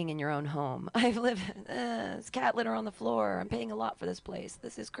Airbnb-ing in your own home. I've lived. There's cat litter on the floor. I'm paying a lot for this place.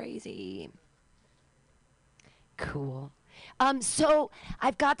 This is crazy. Cool. So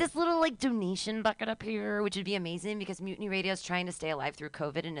I've got this little like donation bucket up here, which would be amazing because Mutiny Radio is trying to stay alive through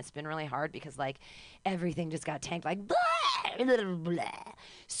COVID, and it's been really hard because like everything just got tanked, like blah, blah, blah.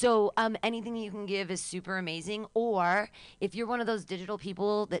 So anything that you can give is super amazing. Or if you're one of those digital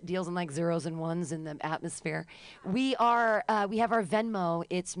people that deals in like zeros and ones in the atmosphere, we have our Venmo.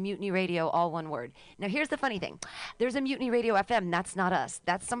 It's Mutiny Radio, all one word. Now here's the funny thing: there's a Mutiny Radio FM. That's not us.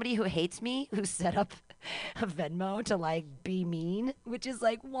 That's somebody who hates me who set up a Venmo to like be mean, which is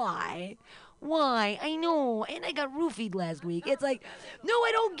like, why? I know, and I got roofied last week. It's like, no,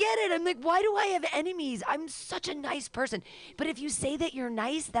 I don't get it. I'm like, why do I have enemies? I'm such a nice person. But if you say that you're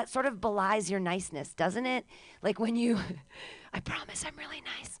nice, that sort of belies your niceness, doesn't it? Like when you, I promise I'm really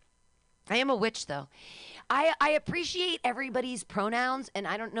nice. I am a witch though. I appreciate everybody's pronouns, and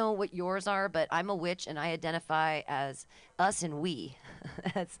I don't know what yours are, but I'm a witch and I identify as us and we.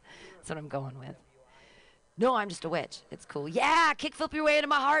 That's what I'm going with. No, I'm just a witch. It's cool. Yeah, kickflip your way into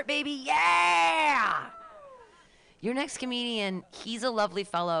my heart, baby. Yeah! Your next comedian, he's a lovely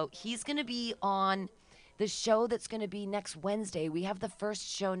fellow. He's going to be on the show that's going to be next Wednesday. We have the first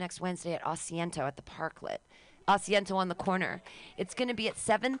show next Wednesday at Asiento at the Parklet. Asiento on the corner. It's going to be at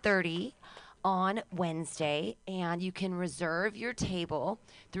 7:30 on Wednesday, and you can reserve your table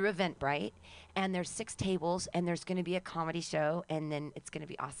through Eventbrite. And there's 6 tables, and there's going to be a comedy show, and then it's going to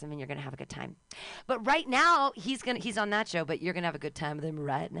be awesome, and you're going to have a good time. But right now, he's on that show, but you're going to have a good time with him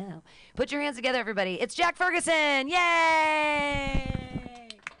right now. Put your hands together, everybody. It's Jack Ferguson. Yay!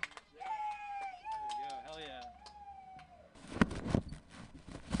 Hell yeah.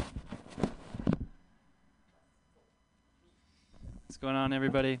 What's going on,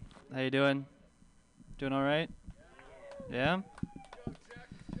 everybody? How you doing? Doing all right? Yeah?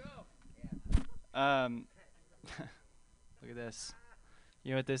 Look at this.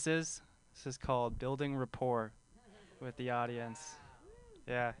 You know what this is? This is called building rapport with the audience.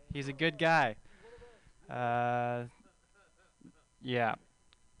 Yeah, he's a good guy. Yeah.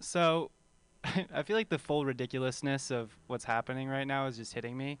 So, I feel like the full ridiculousness of what's happening right now is just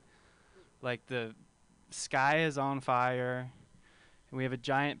hitting me. Like, the sky is on fire, and we have a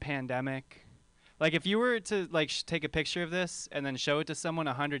giant pandemic. Like, if you were to, like, take a picture of this and then show it to someone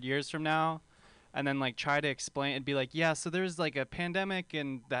 100 years from now, and then like try to explain, it'd be like, yeah, so there's like a pandemic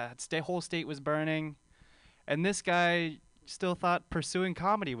and that whole state was burning, and this guy still thought pursuing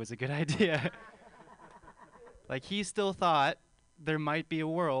comedy was a good idea. Like, he still thought there might be a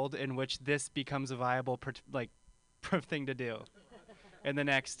world in which this becomes a viable thing to do in the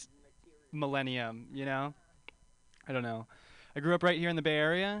next millennium, you know? I don't know. I grew up right here in the Bay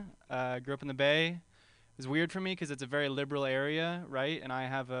Area. Grew up in the Bay. It was weird for me because it's a very liberal area, right? And I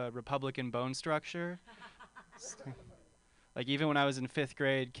have a Republican bone structure. Like, even when I was in 5th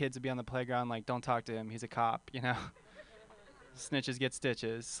grade, kids would be on the playground like, don't talk to him, he's a cop, you know? Snitches get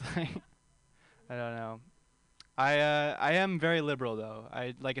stitches. I don't know. I am very liberal though.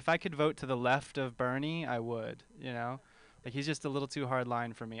 I like if I could vote to the left of Bernie, I would. You know, like he's just a little too hard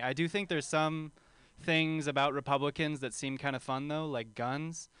line for me. I do think there's some things about Republicans that seem kind of fun though, like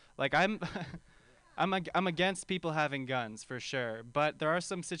guns. Like I'm I'm against people having guns for sure, but there are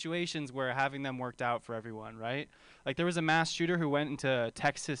some situations where having them worked out for everyone, right? Like there was a mass shooter who went into a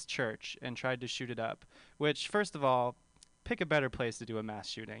Texas church and tried to shoot it up, which first of all, pick a better place to do a mass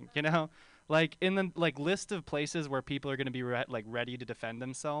shooting, you know? Like in the list of places where people are going to be ready to defend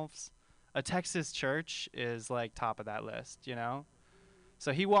themselves, a Texas church is like top of that list, you know?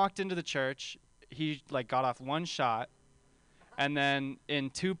 So he walked into the church, he like got off one shot, and then in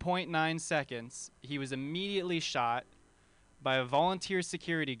 2.9 seconds, he was immediately shot by a volunteer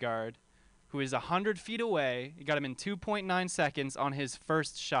security guard who is 100 feet away. He got him in 2.9 seconds on his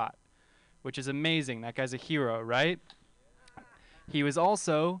first shot, which is amazing. That guy's a hero, right? He was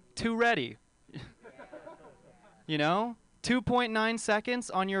also too ready. You know? 2.9 seconds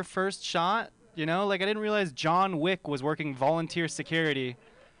on your first shot. You know? Like, I didn't realize John Wick was working volunteer security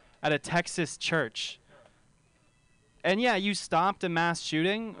at a Texas church. And yeah, you stopped a mass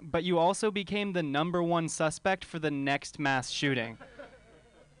shooting, but you also became the #1 suspect for the next mass shooting.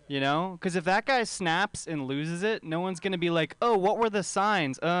 You know? Because if that guy snaps and loses it, no one's going to be like, oh, what were the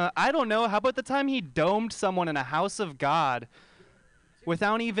signs? I don't know. How about the time he domed someone in a house of God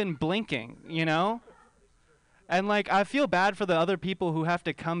without even blinking, you know? And, like, I feel bad for the other people who have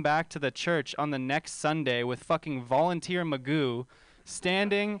to come back to the church on the next Sunday with fucking volunteer Magoo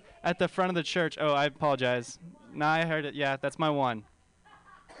standing at the front of the church. Oh, I apologize. Nah, I heard it. Yeah, that's my one.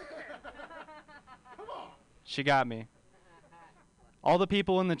 She got me. All the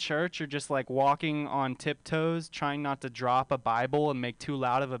people in the church are just like walking on tiptoes, trying not to drop a Bible and make too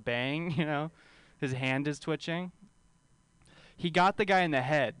loud of a bang, you know? His hand is twitching. He got the guy in the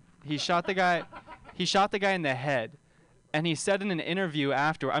head. He shot the guy in the head. And he said in an interview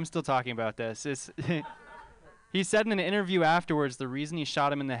after, I'm still talking about this. He said in an interview afterwards the reason he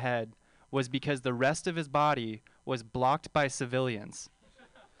shot him in the head was because the rest of his body was blocked by civilians.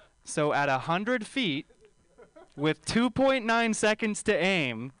 So at 100 feet, with 2.9 seconds to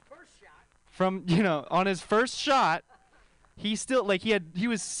aim, from, you know, on his first shot, he still, like, he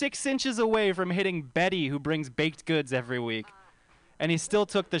was 6 inches away from hitting Betty, who brings baked goods every week. And he still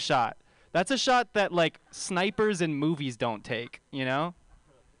took the shot. That's a shot that, like, snipers in movies don't take, you know?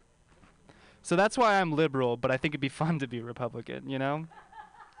 So that's why I'm liberal, but I think it'd be fun to be Republican, you know?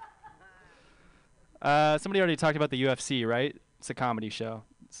 Somebody already talked about the UFC, right? It's a comedy show,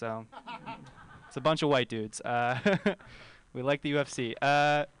 so it's a bunch of white dudes. We like the UFC.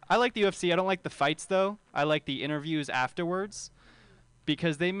 I like the UFC. I don't like the fights, though. I like the interviews afterwards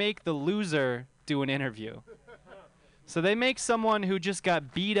because they make the loser do an interview. So they make someone who just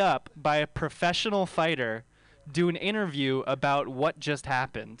got beat up by a professional fighter do an interview about what just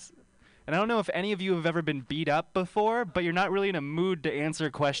happened. And I don't know if any of you have ever been beat up before, but you're not really in a mood to answer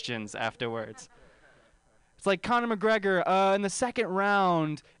questions afterwards. It's like Conor McGregor, in the second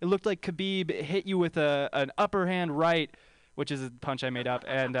round, it looked like Khabib hit you with an upper hand right, which is a punch I made up,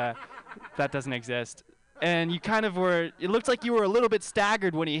 and that doesn't exist. And you kind of were, it looked like you were a little bit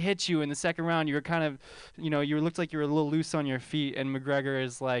staggered when he hit you in the second round. You were kind of, you know, you looked like you were a little loose on your feet, and McGregor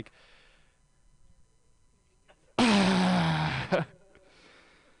is like,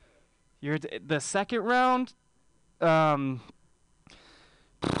 you're the second round, or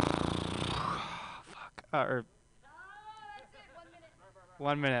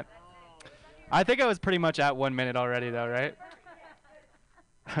 1 minute. I think I was pretty much at 1 minute already, though, right?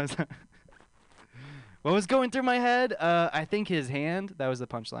 What was going through my head? I think his hand. That was the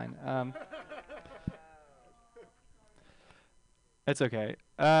punchline. It's okay.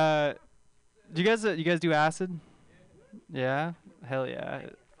 You guys do acid? Yeah? Hell yeah.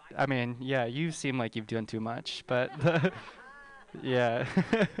 I mean, yeah, you seem like you've done too much, but yeah.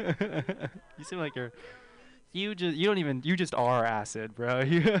 You seem like you just are acid, bro.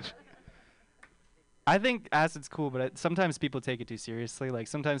 I think acid's cool, but sometimes people take it too seriously. Like,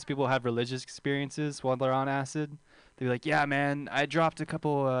 sometimes people have religious experiences while they're on acid. They're like, yeah, man, I dropped a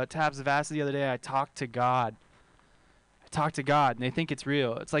couple tabs of acid the other day. I talked to God. And they think it's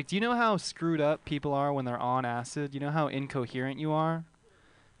real. It's like, do you know how screwed up people are when they're on acid? You know how incoherent you are?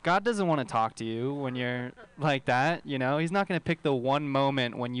 God doesn't want to talk to you when you're like that, you know? He's not going to pick the one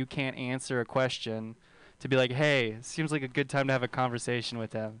moment when you can't answer a question to be like, hey, seems like a good time to have a conversation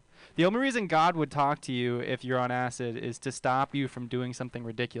with him. The only reason God would talk to you if you're on acid is to stop you from doing something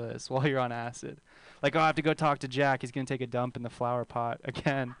ridiculous while you're on acid. Like, oh, I have to go talk to Jack. He's going to take a dump in the flower pot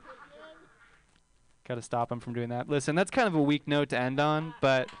again. Got to stop him from doing that. Listen, that's kind of a weak note to end on,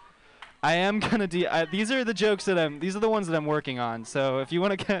 but I am gonna these are the jokes that these are the ones that I'm working on. So if you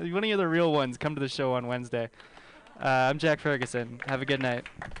want to hear the real ones, come to the show on Wednesday. I'm Jack Ferguson. Have a good night.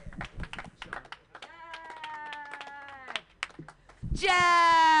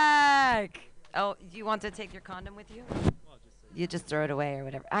 Jack! Oh, do you want to take your condom with you? You just throw it away or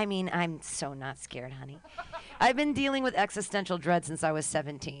whatever. I mean, I'm so not scared, honey. I've been dealing with existential dread since I was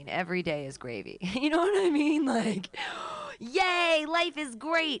 17. Every day is gravy. You know what I mean? Like, yay, life is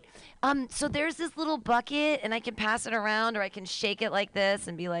great. So there's this little bucket, and I can pass it around, or I can shake it like this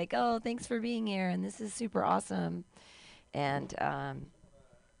and be like, oh, thanks for being here, and this is super awesome. And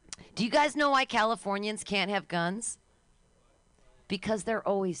do you guys know why Californians can't have guns? Because they're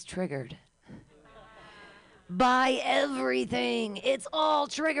always triggered by everything. It's all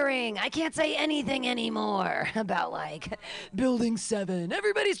triggering. I can't say anything anymore about, like, Building 7.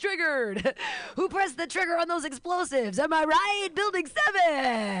 Everybody's triggered. Who pressed the trigger on those explosives? Am I right? Building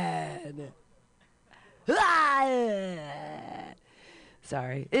 7.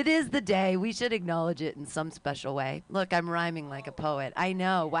 Sorry. It is the day. We should acknowledge it in some special way. Look, I'm rhyming like a poet. I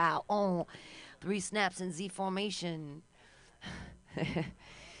know. Wow. Oh, 3 snaps in Z formation.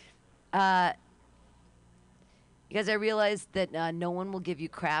 You guys, I realized that no one will give you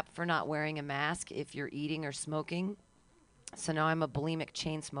crap for not wearing a mask if you're eating or smoking. So now I'm a bulimic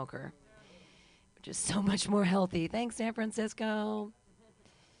chain smoker, which is so much more healthy. Thanks, San Francisco.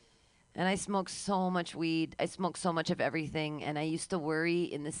 And I smoke so much weed. I smoke so much of everything. And I used to worry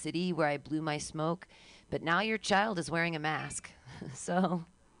in the city where I blew my smoke. But now your child is wearing a mask. So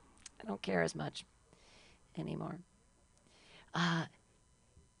I don't care as much anymore.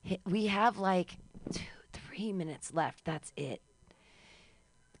 We have like 3 minutes left. That's it.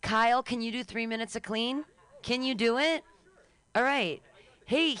 Kyle, can you do 3 minutes of clean? Can you do it? All right.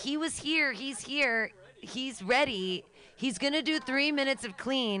 Hey, he was here. He's here. He's ready. He's going to do 3 minutes of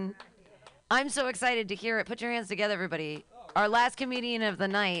clean. I'm so excited to hear it. Put your hands together, everybody. Our last comedian of the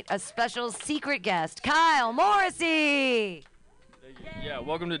night, a special secret guest, Kyle Morrissey. Yeah,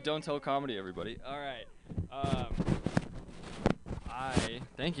 welcome to Don't Tell Comedy, everybody. All right.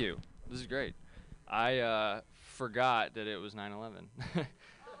 Thank you. This is great. I forgot that it was 9/11.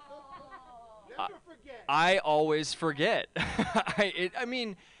 I always forget. I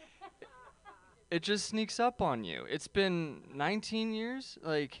mean, it just sneaks up on you. It's been 19 years.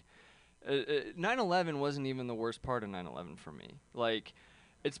 Like, 9/11 wasn't even the worst part of 9/11 for me. Like,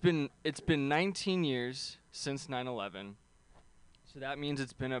 it's been 19 years since 9/11. So that means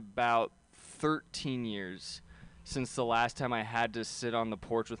it's been about 13 years since the last time I had to sit on the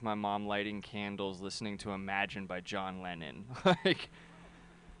porch with my mom lighting candles listening to Imagine by John Lennon. Like,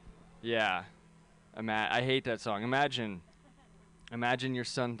 yeah. I hate that song. Imagine your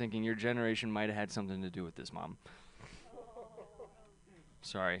son thinking your generation might have had something to do with this, Mom.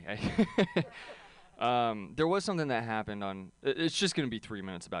 Sorry. There was something that happened on... It's just going to be 3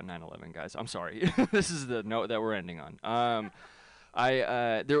 minutes about 9/11, guys. I'm sorry. This is the note that we're ending on.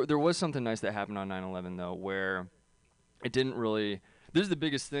 There was something nice that happened on 9/11 though, where it didn't really. This is the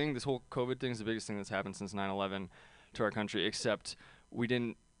biggest thing. This whole COVID thing is the biggest thing that's happened since 9/11 to our country. Except we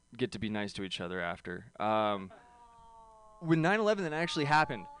didn't get to be nice to each other after. When 9/11 that actually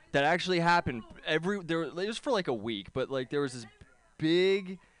happened. It was for like a week, but like there was this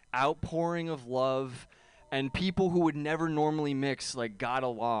big outpouring of love, and people who would never normally mix like got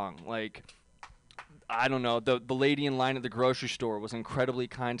along. Like, I don't know, the lady in line at the grocery store was incredibly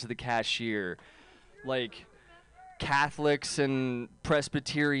kind to the cashier. Like, Catholics and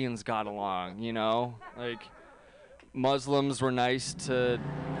Presbyterians got along, you know? Like, Muslims were nice to...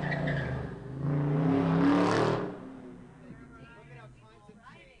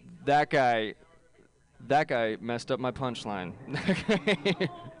 That guy messed up my punchline.